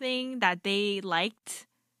something that they liked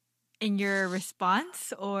in your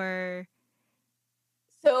response, or?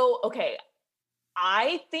 So, okay,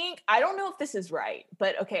 I don't know if this is right,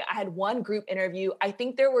 but okay, I had one group interview. I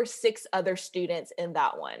think there were 6 other students in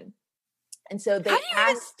that one. And so they How do you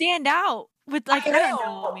even stand out with like, I don't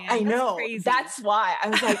know, man. I That's know. crazy. That's why I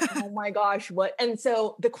was like, oh my gosh, what? And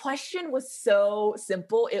so the question was so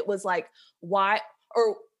simple. It was like, what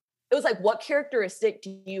characteristic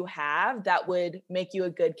do you have that would make you a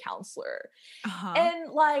good counselor? Uh-huh.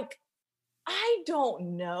 And like, I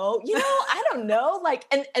don't know, I don't know. Like,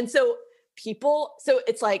 and so so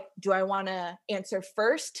it's like, do I want to answer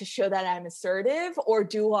first to show that I'm assertive, or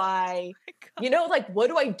do I, like, what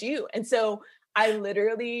do I do? And so I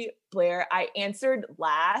literally, Blair, I answered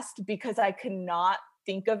last because I could not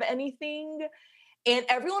think of anything. And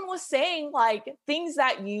everyone was saying like things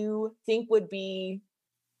that you think would be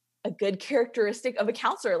a good characteristic of a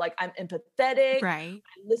counselor. Like, I'm empathetic, Right.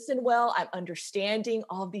 I listen well, I'm understanding,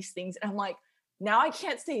 all of these things. And I'm like, now I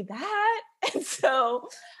can't say that. And so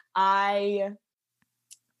I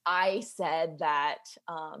said that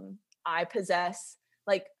I possess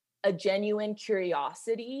like a genuine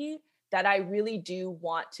curiosity, that I really do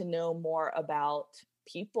want to know more about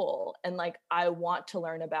people, and like I want to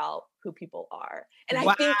learn about who people are. And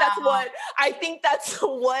Wow. I think that's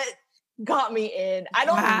what got me in. I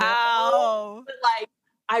don't know, Wow. but like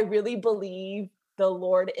I really believe the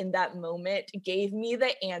Lord in that moment gave me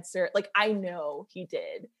the answer. Like I know he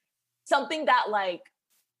did. Something that like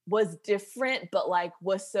was different, but like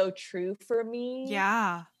was so true for me.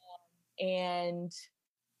 Yeah. And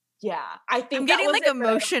yeah, I think I'm that getting was like it, but I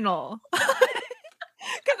don't- emotional.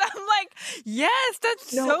 Because I'm like, yes,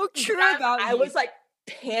 that's No, so but true about I you. was like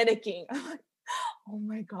panicking. I'm like, oh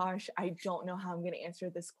my gosh, I don't know how I'm going to answer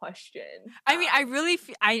this question. I mean, I really,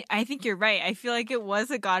 I think you're right. I feel like it was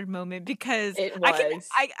a God moment because It I can, was.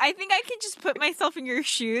 I think I can just put myself in your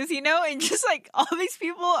shoes, you know, and just like all these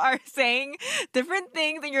people are saying different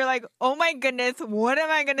things, and you're like, oh my goodness, what am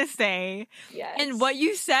I gonna say? Yes. And what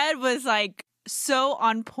you said was like so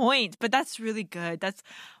on point. But that's really good. That's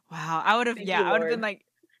wow. I would have, Thank yeah, you, I would have been Lord. like,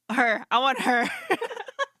 her. I want her.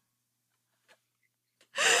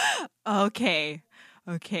 Okay.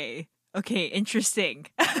 Okay. Okay. Interesting.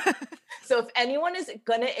 So if anyone is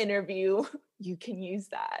going to interview, you can use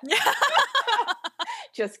that.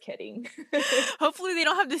 Just kidding. Hopefully they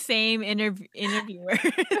don't have the same interviewers.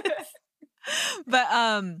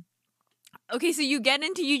 But okay, so you get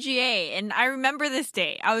into UGA, and I remember this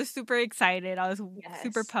day. I was super excited. I was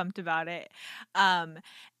super Yes. pumped about it.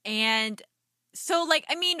 And so like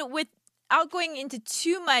I mean, without going into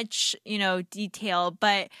too much, you know, detail,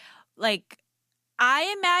 but like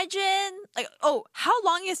I imagine like, oh, how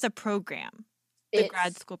long is the program? The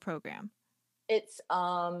grad school program. It's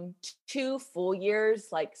 2 full years,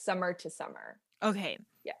 like summer to summer. Okay.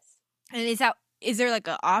 Yes. And is there like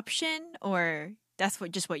an option, or that's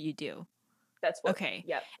what you do? That's what. Okay.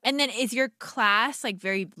 Yep. And then is your class like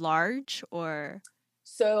very large, or?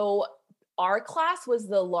 So our class was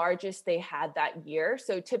the largest they had that year.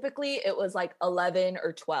 So typically it was like 11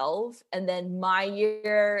 or 12. And then my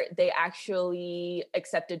year, they actually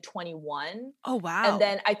accepted 21. Oh, wow. And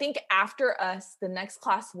then I think after us, the next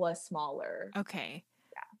class was smaller. Okay.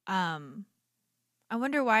 Yeah. I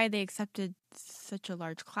wonder why they accepted such a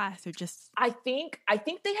large class. Or just I think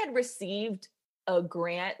they had received a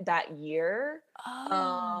grant that year.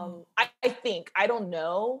 Oh. I think, I don't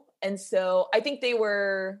know. And so I think they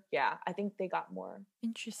got more.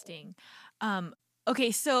 Interesting.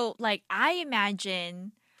 Okay, so like I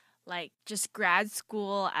imagine like just grad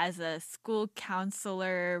school as a school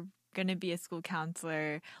counselor, gonna be a school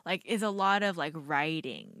counselor, like is a lot of like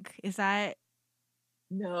writing. Is that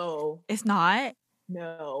No. It's not?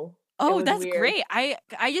 No. Oh, that's weird. great. I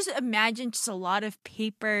just imagine just a lot of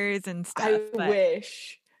papers and stuff. I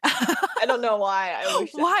wish. I don't know why. I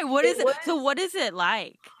wish. Why? What is it? So what is it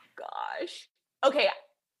like? Gosh. Okay.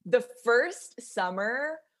 The first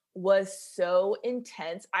summer was so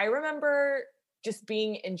intense. I remember just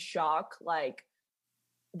being in shock. Like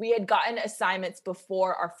we had gotten assignments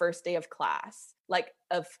before our first day of class, like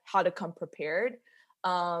of how to come prepared.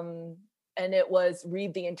 And it was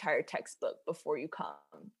read the entire textbook before you come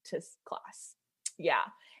to class. Yeah.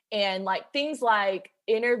 And like things like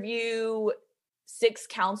interview 6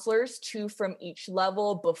 counselors, 2 from each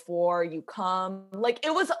level before you come. Like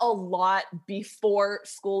it was a lot before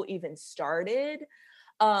school even started.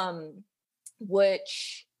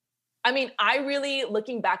 Which I mean, I really,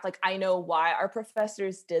 looking back, like I know why our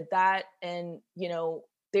professors did that. And, you know,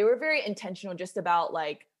 they were very intentional just about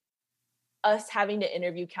like us having to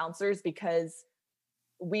interview counselors because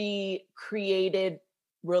we created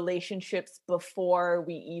relationships before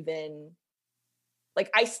we even, like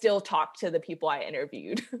I still talk to the people I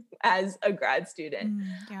interviewed as a grad student.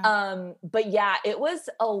 Yeah. But yeah, it was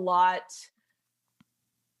a lot.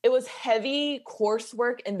 It was heavy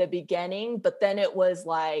coursework in the beginning, but then it was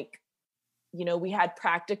like, you know, we had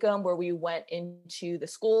practicum where we went into the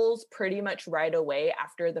schools pretty much right away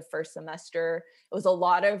after the first semester. It was a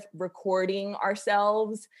lot of recording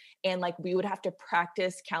ourselves, and like we would have to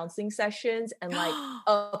practice counseling sessions and like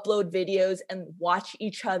upload videos and watch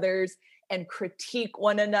each other's and critique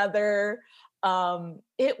one another.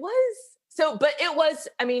 It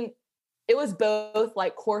was both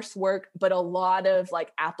like coursework, but a lot of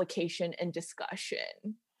like application and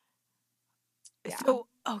discussion. Yeah. So,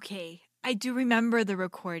 okay. I do remember the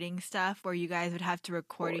recording stuff where you guys would have to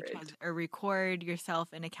record each other or record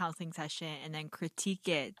yourself in a counseling session and then critique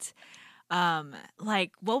it.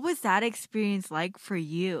 Like what was that experience like for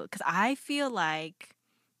you? Because I feel like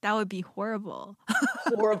that would be horrible.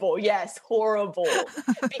 Horrible. Yes, horrible.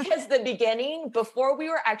 Because the beginning, before we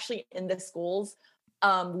were actually in the schools,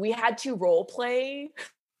 we had to role play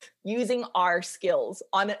using our skills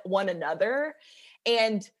on one another.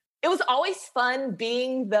 And it was always fun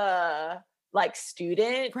being the like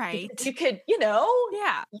student because Right. you could, you know,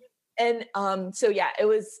 Yeah. and so yeah, it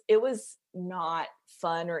was not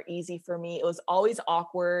fun or easy for me. It was always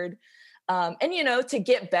awkward. And you know, to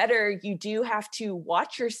get better, you do have to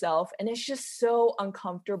watch yourself, and it's just so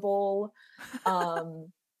uncomfortable.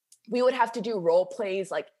 Um, we would have to do role plays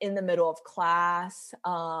like in the middle of class.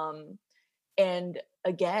 And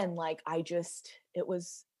again, like it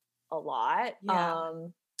was a lot. Yeah.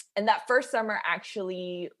 And that first summer,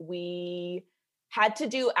 actually, we had to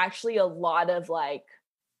do actually a lot of like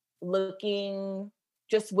looking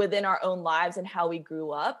just within our own lives and how we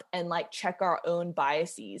grew up and like check our own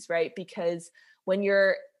biases, right? Because when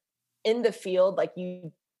you're in the field, like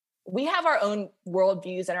we have our own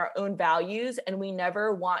worldviews and our own values, and we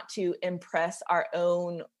never want to impress our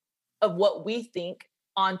own of what we think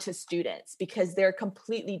onto students because they're a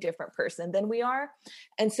completely different person than we are.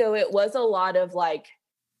 And so it was a lot of like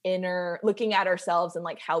inner looking at ourselves and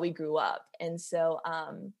like how we grew up. And so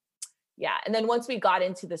yeah, and then once we got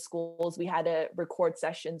into the schools, we had to record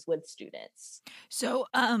sessions with students. So,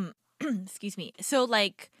 excuse me. So,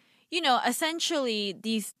 like, essentially,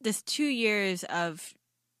 this 2 years of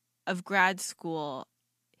grad school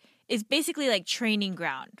is basically like training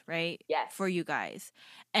ground, right? Yes. For you guys.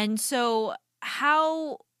 And so,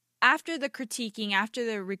 how after the critiquing, after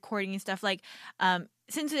the recording and stuff, like,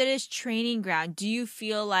 since it is training ground, do you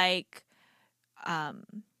feel like, um,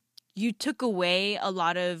 you took away a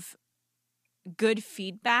lot of good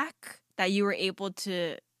feedback that you were able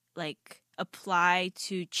to like apply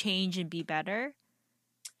to change and be better?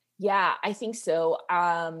 Yeah, I think so.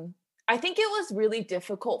 I think it was really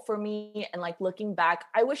difficult for me. And like looking back,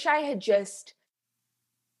 I wish I had just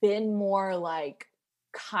been more like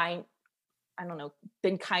kind, I don't know,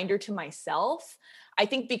 been kinder to myself. I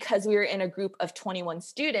think because we were in a group of 21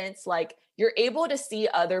 students, like you're able to see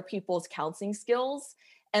other people's counseling skills.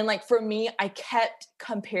 And like for me, I kept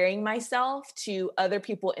comparing myself to other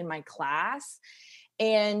people in my class.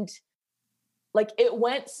 And like it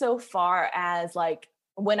went so far as like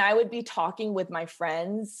when I would be talking with my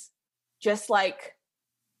friends, just like,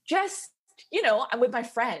 just, you know, I'm with my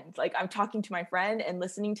friend, like I'm talking to my friend and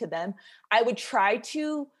listening to them. I would try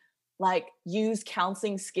to like use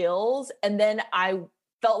counseling skills. And then I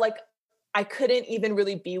felt like I couldn't even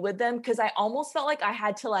really be with them because I almost felt like I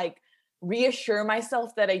had to like reassure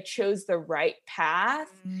myself that I chose the right path.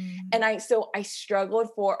 Mm, And I struggled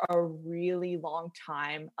for a really long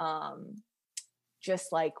time.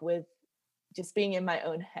 Just like with just being in my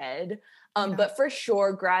own head. yeah. But for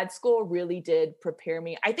sure, grad school really did prepare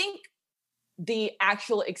me. I think the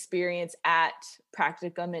actual experience at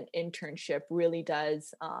practicum and internship really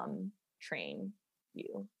does train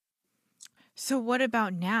you. So what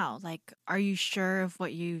about now? Like, are you sure of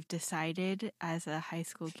what you've decided as a high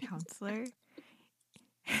school counselor?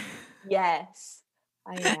 Yes,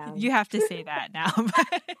 I You am. have to say that now.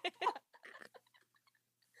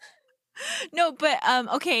 No, but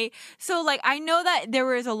okay. So like I know that there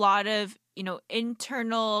was a lot of,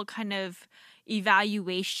 internal kind of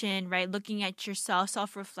evaluation, right? Looking at yourself,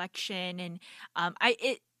 self-reflection and I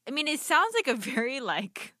mean it sounds like a very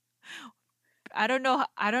like I don't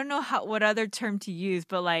know how what other term to use,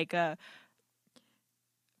 but like a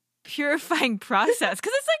purifying process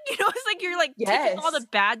cuz it's like, it's like you're like taking all the Yes,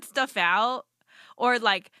 bad stuff out or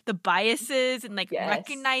like the biases and like yes,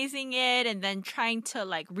 recognizing it and then trying to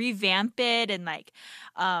like revamp it and like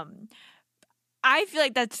um I feel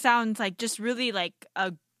like that sounds like just really like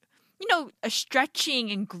a stretching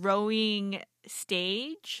and growing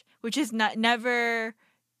stage, which is not never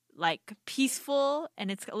like peaceful and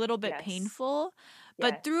it's a little bit yes, painful.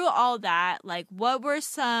 But yes. through all that, like what are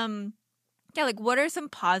some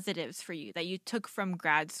positives for you that you took from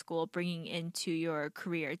grad school bringing into your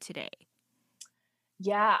career today?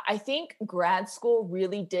 Yeah, I think grad school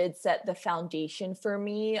really did set the foundation for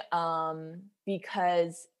me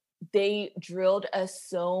because they drilled us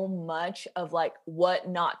so much of like what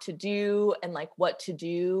not to do and like what to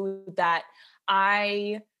do that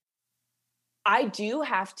I I do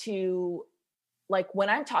have to like when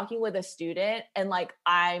I'm talking with a student and like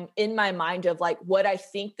I'm in my mind of like what I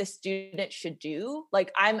think the student should do,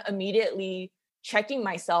 like I'm immediately checking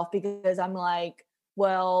myself because I'm like,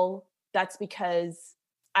 well, that's because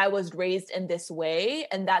I was raised in this way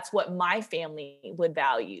and that's what my family would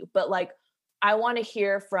value. But like I want to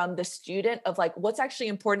hear from the student of like what's actually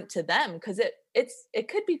important to them because it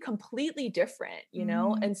could be completely different, you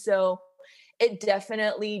know? Mm, And so it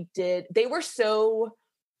definitely did. They were so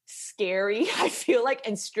scary, I feel like,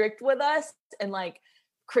 and strict with us and like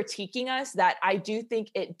critiquing us that I do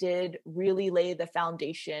think it did really lay the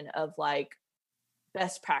foundation of like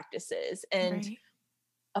best practices. And right.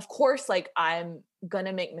 of course, like I'm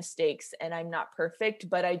gonna make mistakes and I'm not perfect,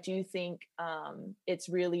 but I do think it's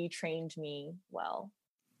really trained me well.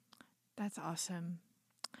 That's awesome.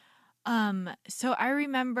 So I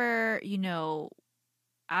remember,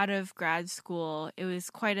 out of grad school, it was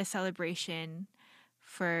quite a celebration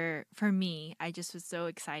for me. I just was so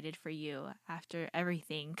excited for you after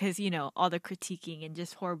everything because all the critiquing and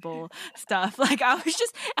just horrible stuff. Like I was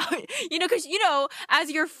just, because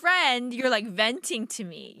as your friend, you're like venting to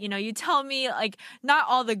me. You tell me like not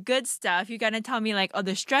all the good stuff. You gotta tell me like all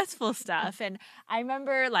the stressful stuff. And I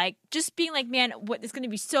remember like just being like, man, what it's gonna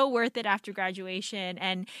be so worth it after graduation.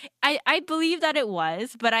 And I believe that it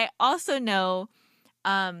was, but I also know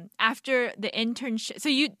after the internship, so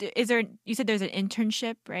you said there's an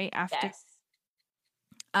internship right after. Yes.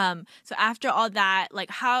 So after all that, like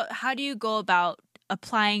how do you go about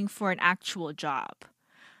applying for an actual job?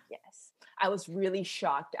 Yes, I was really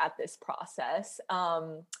shocked at this process,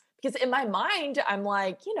 because in my mind I'm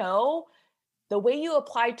like, the way you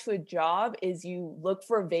apply to a job is you look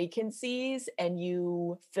for vacancies and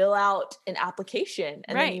you fill out an application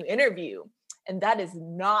and then you interview. And that is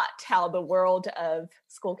not how the world of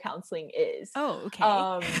school counseling is. Oh,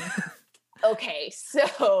 okay. Okay,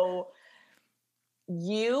 so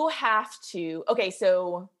you have to,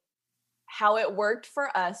 so how it worked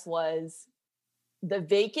for us was the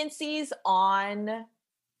vacancies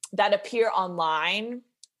that appear online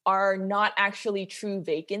are not actually true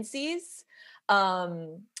vacancies.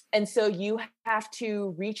 And so you have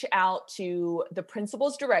to reach out to the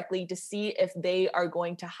principals directly to see if they are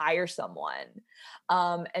going to hire someone.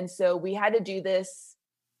 And so we had to do this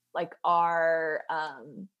like our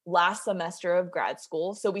last semester of grad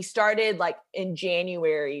school. So we started like in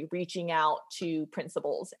January reaching out to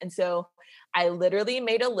principals. And so I literally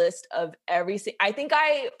made a list of I think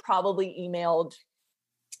I probably emailed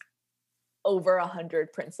over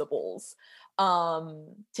 100 principals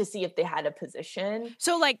to see if they had a position.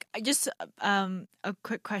 So like just a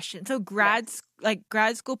quick question. So grad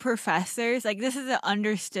school professors, like this is an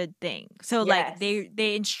understood thing. So like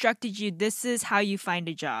they instructed you, this is how you find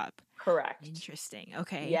a job. Correct. Interesting.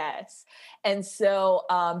 Okay. Yes. And so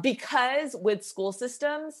because with school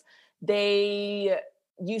systems,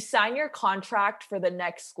 you sign your contract for the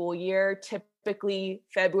next school year, typically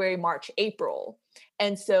February, March, April.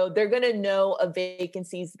 And so they're going to know of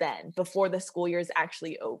vacancies then before the school year is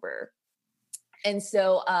actually over. And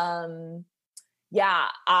so, I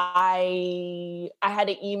had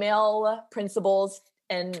to email principals,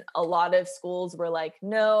 and a lot of schools were like,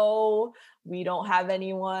 no, we don't have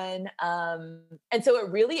anyone. And so it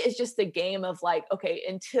really is just a game of like, okay,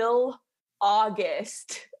 until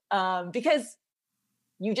August, because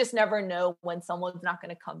you just never know when someone's not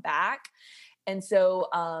going to come back. And so,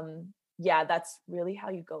 that's really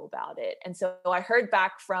how you go about it. And so I heard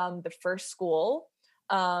back from the first school.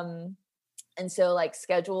 And so like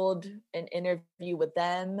scheduled an interview with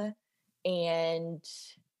them, and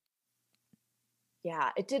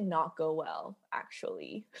it did not go well,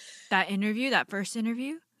 actually. That first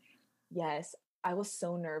interview? Yes. I was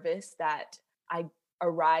so nervous that I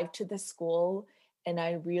arrived to the school and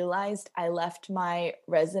I realized I left my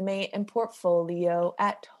resume and portfolio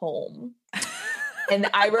at home. And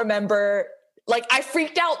I remember, like, I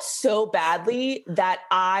freaked out so badly that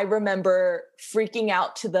I remember freaking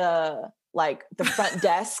out to the front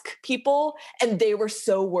desk people, and they were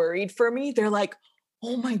so worried for me. They're like,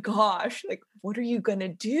 oh my gosh, like, what are you gonna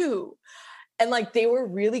do? And like, they were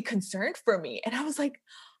really concerned for me. And I was like,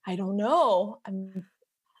 I don't know. In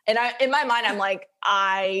my mind, I'm like,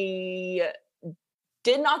 I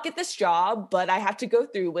did not get this job, but I have to go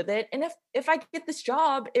through with it. And if I get this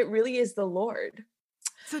job, it really is the Lord.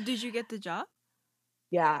 So did you get the job?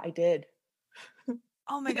 Yeah, I did.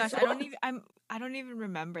 Oh my gosh, I don't even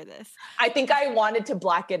remember this. I think I wanted to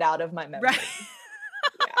black it out of my memory. Right.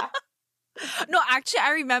 Yeah. No, actually,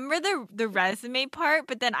 I remember the resume part,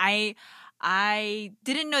 but then I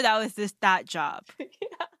didn't know that was that job.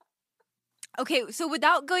 Yeah. Okay, so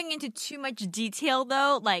without going into too much detail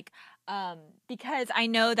though, like because I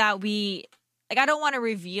know that I don't want to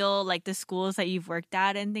reveal like the schools that you've worked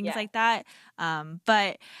at and things like that.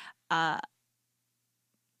 But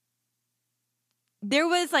there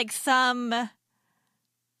was like some.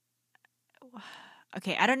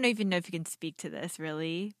 Okay, I don't even know if you can speak to this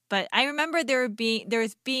really, but I remember there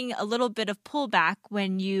was being a little bit of pullback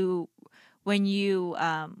when you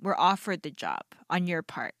were offered the job on your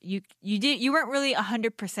part. You weren't really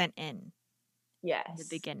 100% in. Yes. In the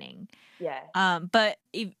beginning. Yes. But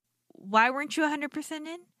why weren't you 100%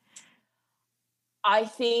 in? I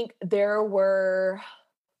think there were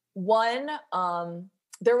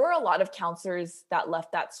there were a lot of counselors that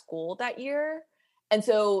left that school that year. And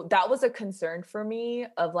so that was a concern for me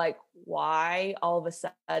of like, why all of a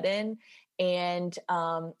sudden? And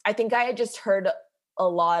I think I had just heard a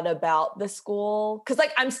lot about the school because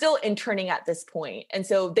like I'm still interning at this point. And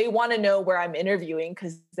so they want to know where I'm interviewing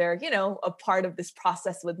because they're, you know, a part of this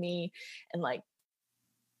process with me. And like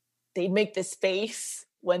they'd make this face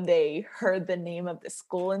when they heard the name of the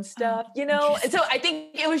school and stuff, you know? And so I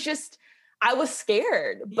think it was just, I was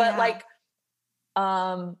scared, but like,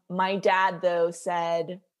 my dad though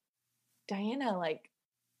said, Diana, like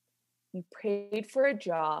you prayed for a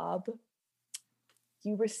job,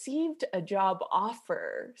 you received a job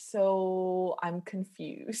offer. So I'm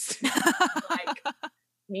confused. Like,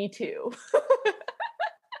 me too.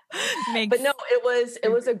 But no,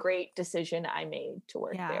 it was a great decision I made to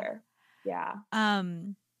work there. Yeah.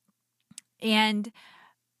 And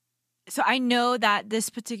so I know that this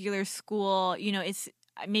particular school, you know, it's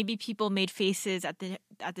maybe people made faces at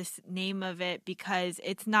this name of it because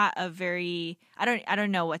it's not a very, I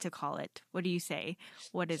don't know what to call it. What do you say?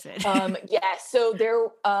 What is it? So there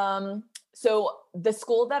so the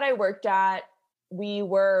school that I worked at, we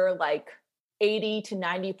were like 80 to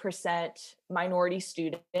 90% minority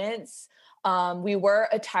students. We were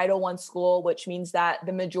a Title I school, which means that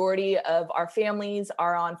the majority of our families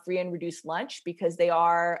are on free and reduced lunch because they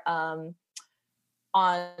are on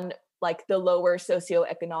like the lower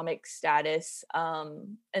socioeconomic status.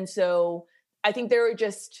 And so I think there were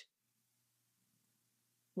just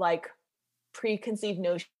like preconceived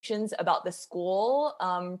notions about the school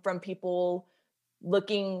from people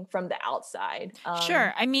looking from the outside.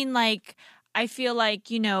 Sure. I mean, like, I feel like,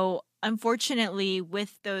 you know, unfortunately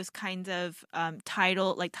with those kinds of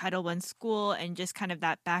Title I school and just kind of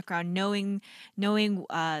that background, knowing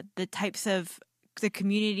the types of the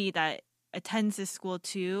community that attends this school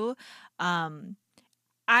too,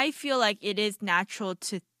 I feel like it is natural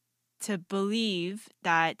to believe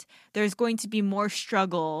that there's going to be more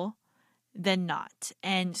struggle than not.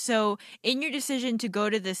 And so in your decision to go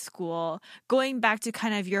to this school, going back to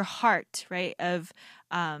kind of your heart, right, of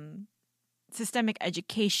systemic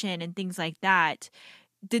education and things like that,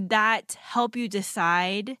 did that help you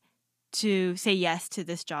decide to say yes to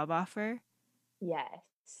this job offer? Yes.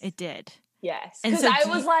 It did. Yes. Because I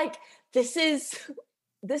was like, this is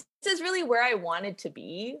really where I wanted to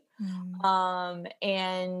be.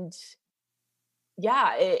 And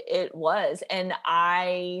yeah, it was. And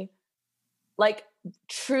I like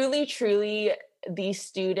truly these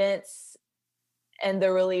students and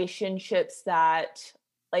the relationships that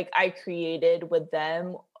like I created with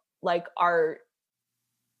them like are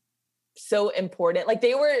so important. Like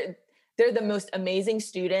they're the most amazing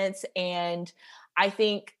students. And I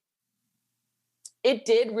think it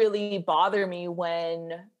did really bother me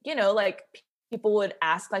when, you know, like people would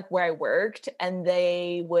ask like where I worked and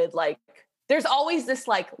they would like, there's always this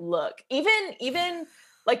like look, even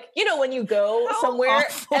like, you know, when you go somewhere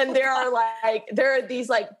and there are these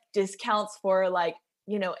like discounts for like,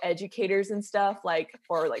 you know, educators and stuff like,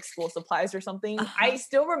 or like school supplies or something. I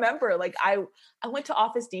still remember like, I went to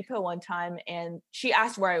Office Depot one time and she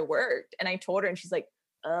asked where I worked and I told her and she's like,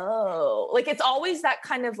 oh, like, it's always that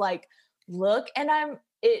kind of like look. And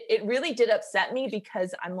it really did upset me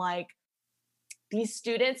because I'm like, these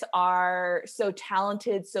students are so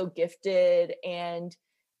talented, so gifted. And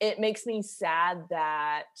it makes me sad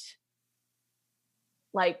that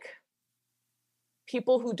like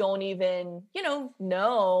people who don't even, you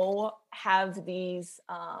know have these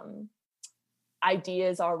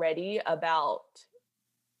ideas already about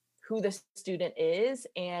who the student is.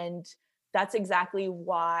 And that's exactly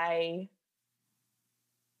why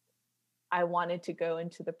I wanted to go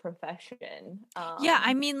into the profession. Yeah,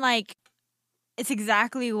 I mean, like, it's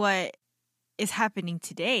exactly what is happening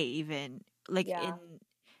today, even like in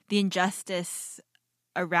the injustice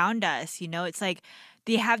around us, you know, it's like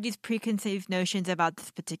they have these preconceived notions about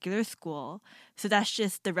this particular school. So that's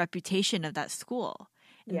just the reputation of that school.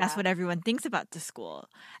 And that's what everyone thinks about the school.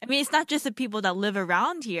 I mean, it's not just the people that live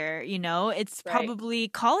around here, you know, it's probably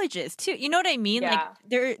colleges too. You know what I mean? Yeah.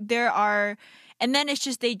 Like there are, and then it's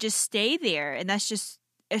just, they just stay there and that's just,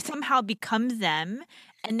 it somehow becomes them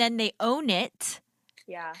and then they own it.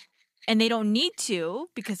 Yeah. And they don't need to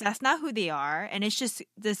because that's not who they are. And it's just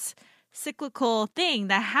this cyclical thing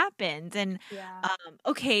that happens. And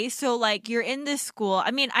okay, so like you're in this school.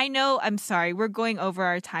 I mean, I know, I'm sorry, we're going over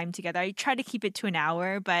our time together. I try to keep it to an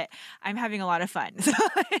hour, but I'm having a lot of fun. Sorry,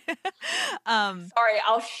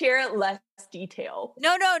 I'll share less detail.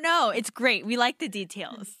 No, it's great. We like the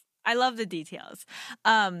details. I love the details.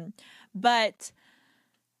 But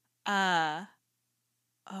where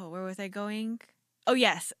was I going? Oh,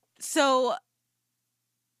 yes. So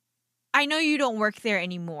I know you don't work there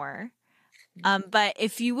anymore, but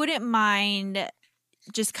if you wouldn't mind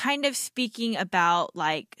just kind of speaking about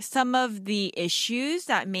like some of the issues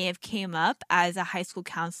that may have came up as a high school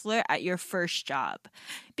counselor at your first job,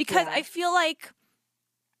 because Yeah. I feel like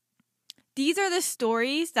these are the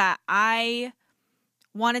stories that I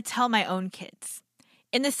want to tell my own kids,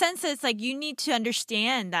 in the sense that it's like you need to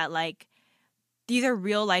understand that like these are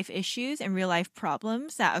real life issues and real life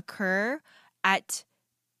problems that occur at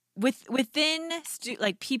within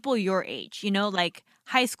like people your age, you know, like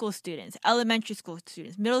high school students, elementary school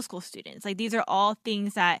students, middle school students. Like these are all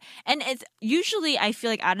things that, and it's usually I feel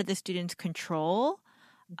like out of the students' control.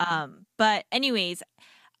 Mhm. But anyways,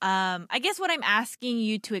 I guess what I'm asking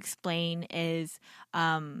you to explain is,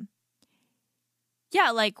 um,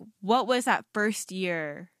 yeah, like what was that first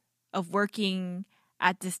year of working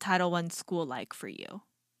at this Title I school like for you?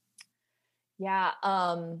 Yeah,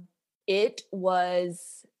 it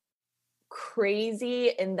was crazy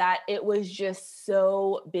in that it was just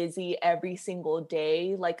so busy every single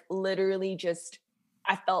day. Like literally just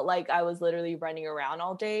I felt like I was literally running around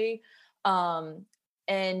all day. Um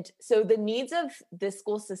and so the needs of this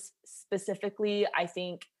school specifically, I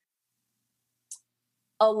think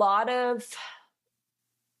a lot of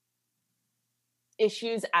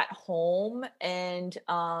issues at home and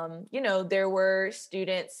you know, there were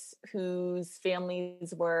students whose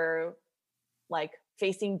families were like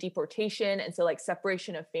facing deportation and so like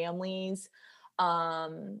separation of families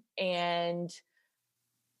and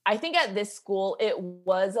I think at this school it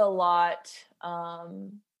was a lot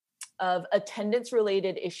of attendance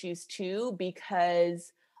related issues too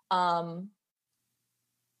because um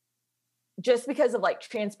just because of like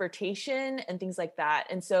transportation and things like that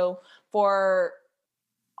and so for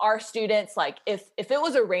our students like if it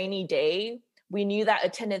was a rainy day we knew that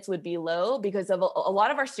attendance would be low because of a lot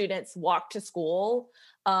of our students walked to school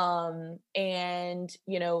and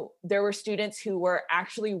you know there were students who were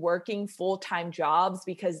actually working full-time jobs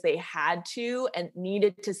because they had to and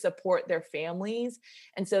needed to support their families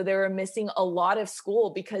and so they were missing a lot of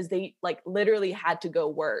school because they like literally had to go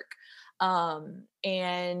work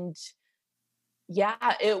and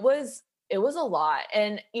yeah, it was a lot.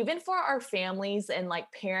 And even for our families and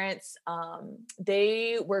like parents,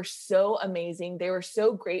 they were so amazing. They were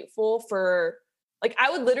so grateful for like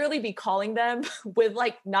I would literally be calling them with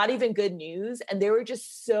like not even good news and they were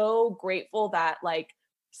just so grateful that like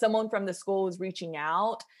someone from the school was reaching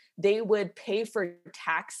out. They would pay for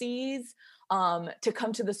taxis to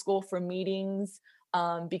come to the school for meetings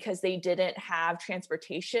because they didn't have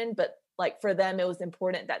transportation, but like for them it was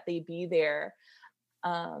important that they be there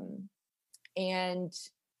um, and,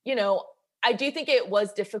 you know, I do think it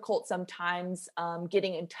was difficult sometimes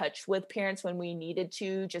getting in touch with parents when we needed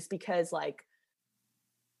to, just because like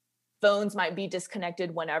phones might be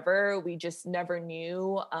disconnected whenever we just never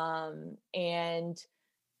knew. And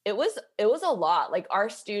it was a lot. Like our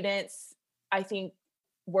students, I think,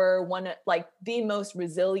 were one of like the most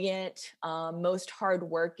resilient, most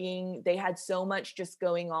hardworking. They had so much just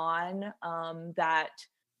going on that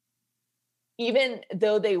even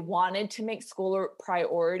though they wanted to make school a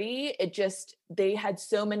priority, it just they had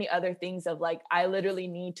so many other things of like, I literally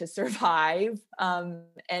need to survive,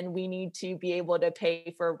 and we need to be able to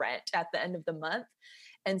pay for rent at the end of the month.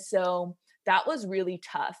 And so that was really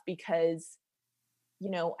tough because,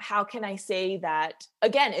 you know, how can I say that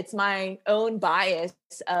again, it's my own bias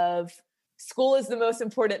of school is the most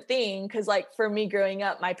important thing. Cause like for me growing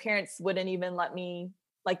up, my parents wouldn't even let me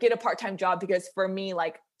like get a part-time job because for me,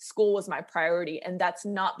 like school was my priority. And that's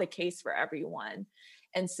not the case for everyone.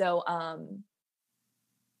 And so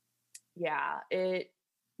yeah, it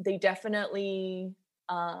they definitely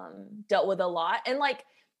dealt with a lot. And like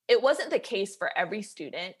it wasn't the case for every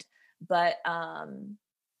student, but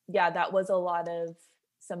yeah, that was a lot of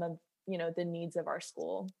some of, you know, the needs of our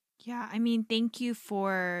school. Yeah, I mean, thank you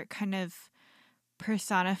for kind of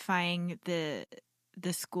personifying the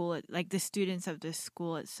school, like the students of the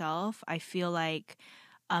school itself. I feel like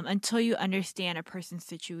until you understand a person's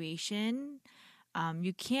situation,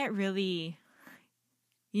 you can't really,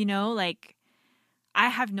 you know, like I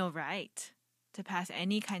have no right to pass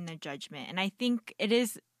any kind of judgment. And I think it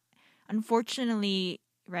is unfortunately,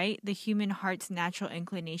 right, the human heart's natural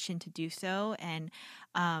inclination to do so. And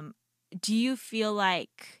um, do you feel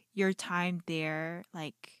like your time there,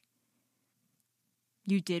 like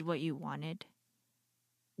you did what you wanted?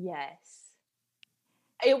 Yes.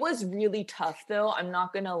 It was really tough though, I'm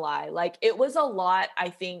not going to lie. Like it was a lot, I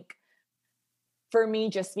think, for me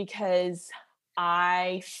just because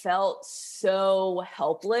I felt so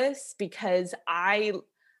helpless because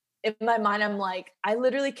in my mind, I'm like, I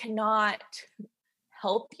literally cannot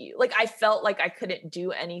help you. Like, I felt like I couldn't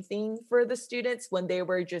do anything for the students when they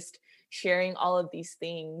were just sharing all of these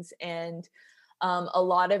things. And a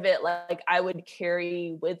lot of it, like I would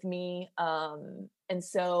carry with me. And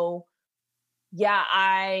so, yeah,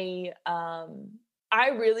 I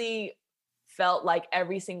really felt like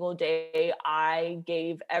every single day I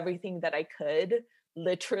gave everything that I could,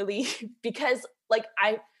 literally, because like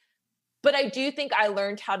but I do think I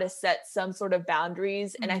learned how to set some sort of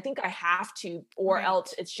boundaries. And I think I have to, or Right.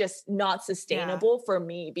 else it's just not Yeah. sustainable for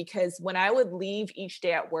me. Because when I would leave each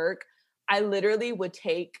day at work, I literally would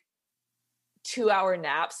take 2-hour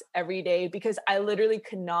naps every day because I literally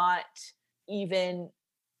could not even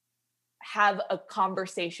have a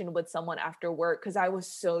conversation with someone after work because I was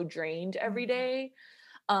so drained every Mhm. day.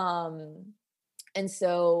 And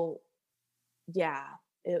so, yeah,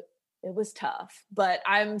 it was tough, but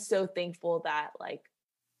I'm so thankful that like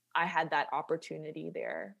I had that opportunity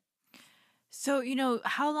there. So,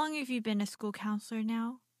 how long have you been a school counselor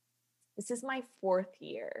now? This is my 4th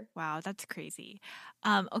year. Wow, that's crazy.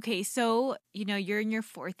 Okay, so, you're in your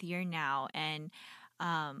fourth year now, and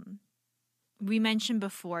um, we mentioned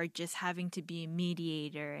before just having to be a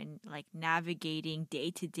mediator and like navigating day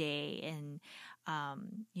to day and,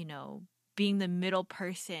 being the middle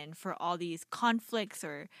person for all these conflicts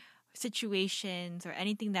or situations or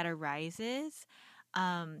anything that arises.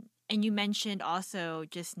 And you mentioned also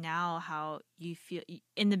just now how you feel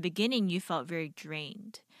in the beginning you felt very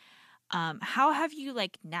drained. How have you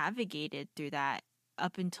like navigated through that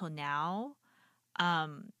up until now?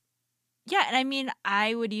 Um, yeah, and I mean,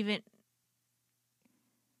 I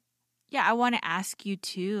want to ask you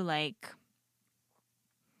too, like,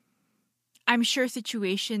 I'm sure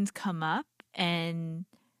situations come up and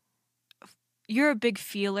you're a big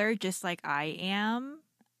feeler just like I am.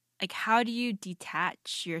 Like, how do you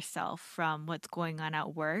detach yourself from what's going on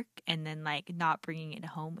at work and then like not bringing it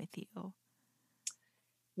home with you?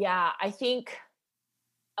 Yeah, I think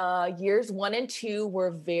years 1 and 2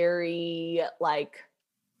 were very like,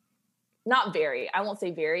 not very, I won't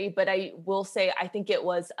say very, but I will say I think it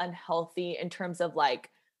was unhealthy in terms of like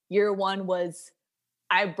year 1 was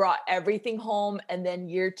I brought everything home, and then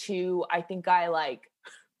year 2 I think I like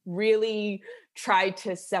really tried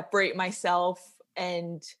to separate myself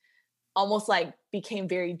and almost like became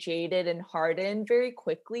very jaded and hardened very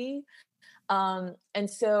quickly. And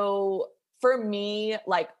so for me,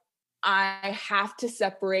 like I have to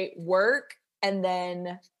separate work and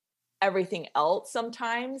then everything else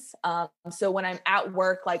sometimes. So when I'm at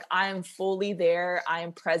work, like I'm fully there, I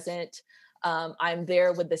am present, I'm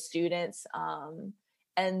there with the students.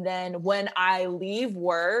 And then when I leave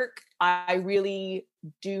work, I really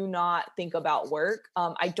do not think about work.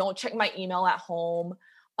 I don't check my email at home.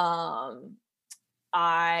 Um,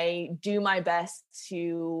 I do my best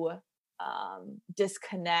to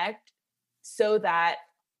disconnect so that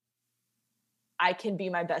I can be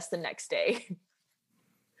my best the next day.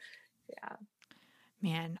 Yeah.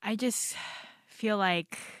 Man, I just feel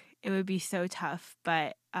like it would be so tough,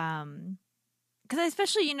 but because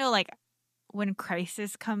especially like when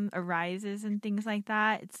crisis arises and things like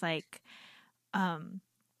that, it's like, um,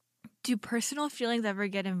 do personal feelings ever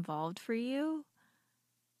get involved for you?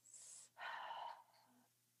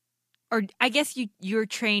 Or I guess you're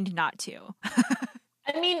trained not to.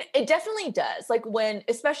 I mean, it definitely does. Like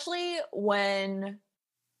especially when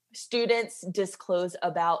students disclose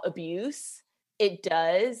about abuse, it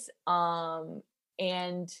does. And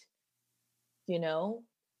you know,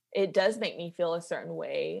 it does make me feel a certain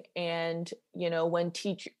way. And, when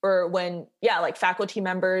like faculty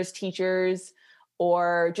members, teachers,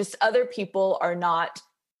 or just other people are not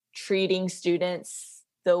treating students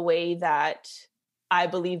the way that I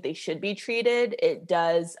believe they should be treated, it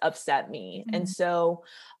does upset me. And so,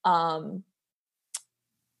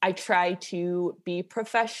 I try to be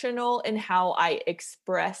professional in how I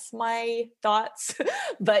express my thoughts.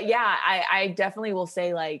 But yeah, I definitely will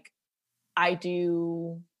say like, I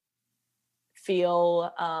do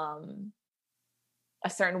feel a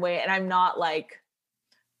certain way, and I'm not like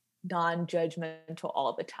non-judgmental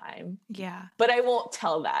all the time. Yeah. But I won't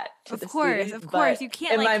tell that to the students. Of course, But you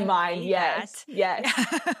can't in like my convey mind, yes, that. yes.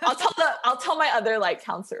 Yeah. I'll tell my other like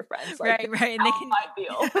counselor friends like Right, right. And they can how I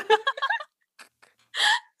feel.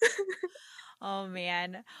 Oh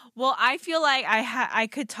man. Well, I feel like I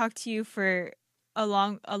could talk to you for a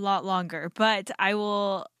lot longer, but I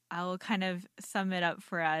will kind of sum it up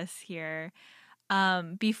for us here.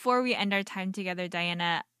 Before we end our time together,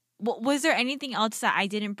 Diana, was there anything else that I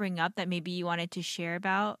didn't bring up that maybe you wanted to share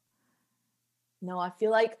about? No, I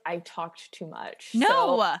feel like I talked too much. So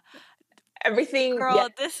No. everything. Yeah. Girl,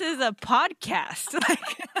 this is a podcast. Like,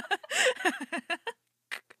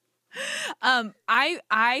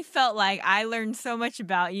 I felt like I learned so much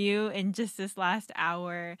about you in just this last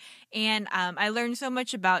hour, and I learned so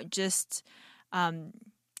much about just, um,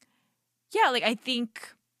 yeah, like I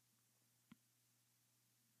think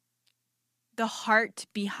the heart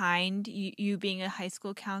behind you being a high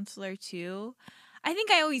school counselor too. I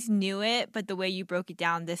think I always knew it, but the way you broke it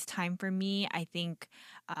down this time for me, I think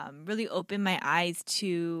really opened my eyes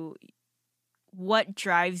to what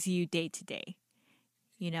drives you day to day.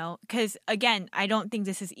 Because again, I don't think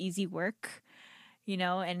this is easy work.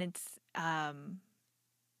 And it's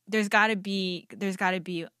there's got to be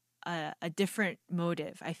a different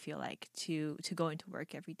motive. I feel like to go into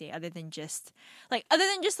work every day, other than just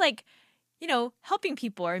like helping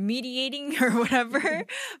people or mediating or whatever.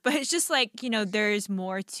 But it's just like, there's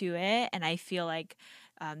more to it. And I feel like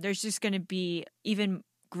there's just going to be even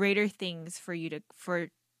greater things for you for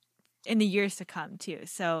in the years to come too.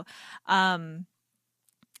 So,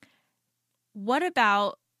 what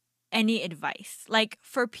about any advice? Like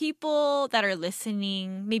for people that are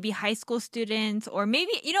listening, maybe high school students, or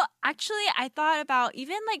maybe, actually I thought about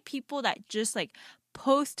even like people that just like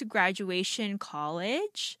post graduation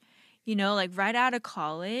college, like right out of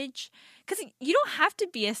college. Because you don't have to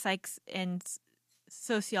be a psych and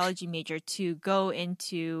sociology major to go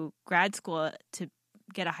into grad school to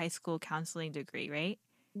get a high school counseling degree, right?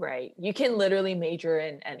 Right. You can literally major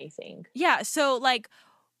in anything. Yeah. So, like,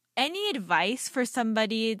 any advice for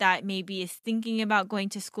somebody that maybe is thinking about going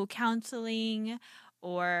to school counseling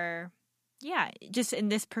or, yeah, just in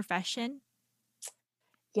this profession?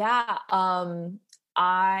 Yeah.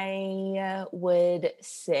 I would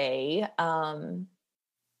say,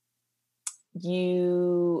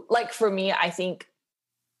 you like for me, I think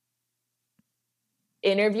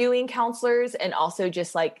interviewing counselors and also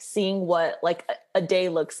just like seeing what like a day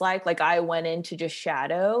looks like I went in to just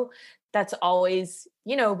shadow. That's always,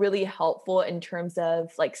 really helpful in terms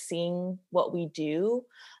of like seeing what we do.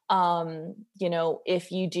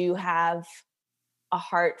 If you do have a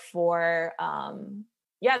heart for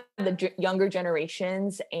the younger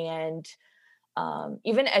generations and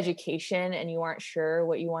even education, and you aren't sure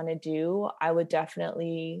what you want to do, I would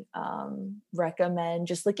definitely recommend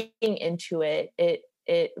just looking into it.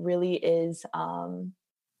 It really is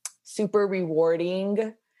super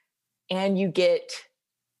rewarding, and you get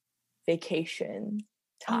vacation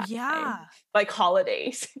Oh, time, yeah. like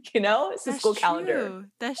holidays. It's the That's school calendar. true.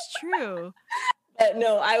 That's true. But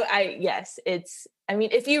no, I yes, it's. I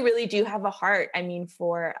mean, if you really do have a heart, I mean,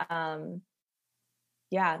 for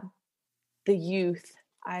yeah, the youth,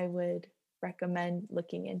 I would recommend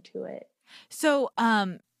looking into it. So,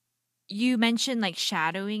 you mentioned like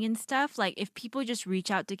shadowing and stuff. Like, if people just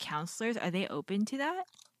reach out to counselors, are they open to that?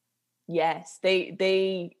 Yes,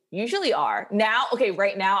 they usually are. Now, okay,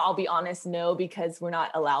 right now I'll be honest, no, because we're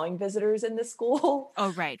not allowing visitors in the school.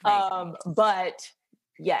 Oh, right. But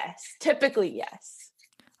yes, typically yes.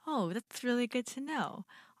 Oh, that's really good to know.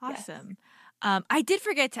 Yes. Awesome. I did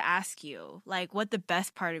forget to ask you, like, what the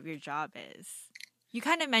best part of your job is. You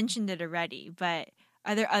kind of mentioned it already, but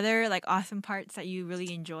are there other like awesome parts that you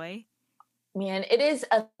really enjoy? Man, it is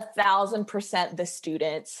 1,000% the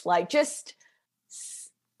students. Like just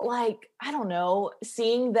like, I don't know,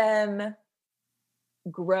 seeing them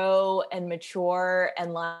grow and mature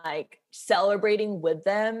and like celebrating with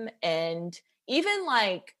them, and even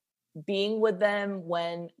like being with them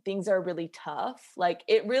when things are really tough, like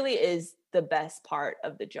it really is the best part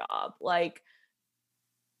of the job. Like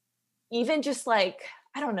even just like,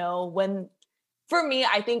 I don't know, when for me,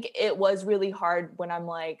 I think it was really hard when I'm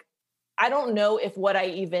like, I don't know if what I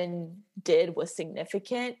even did was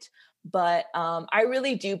significant, but I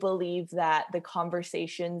really do believe that the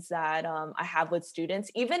conversations that I have with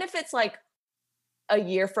students, even if it's like a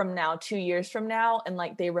year from now, 2 years from now, and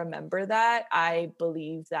like they remember that, I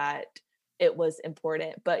believe that it was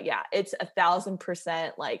important. But yeah, it's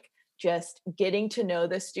 1,000% like just getting to know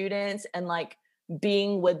the students and like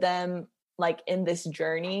being with them like in this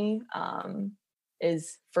journey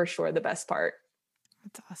is for sure the best part.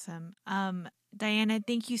 That's awesome. Diana,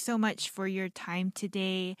 thank you so much for your time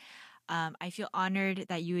today. I feel honored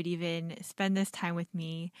that you would even spend this time with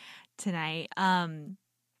me tonight. And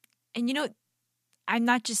I'm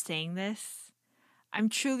not just saying this. I'm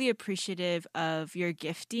truly appreciative of your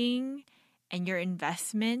gifting and your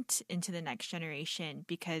investment into the next generation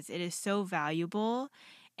because it is so valuable.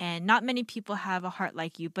 And not many people have a heart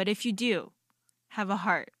like you. But if you do have a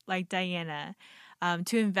heart like Diana,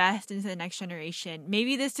 to invest into the next generation,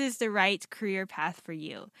 maybe this is the right career path for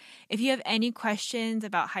you. If you have any questions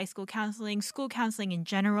about high school counseling, school counseling in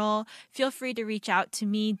general, feel free to reach out to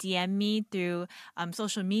me, DM me through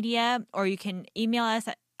social media, or you can email us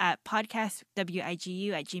at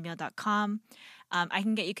podcastwigu@gmail.com. I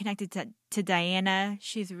can get you connected to Diana.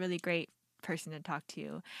 She's a really great person to talk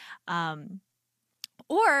to.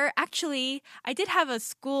 Or actually, I did have a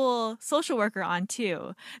school social worker on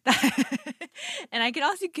too. And I can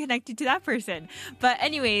also connect you to that person. But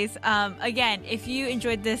anyways, again, if you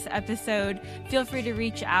enjoyed this episode, feel free to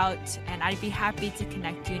reach out and I'd be happy to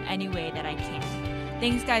connect you in any way that I can.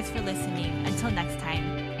 Thanks guys for listening. Until next time,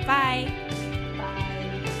 bye.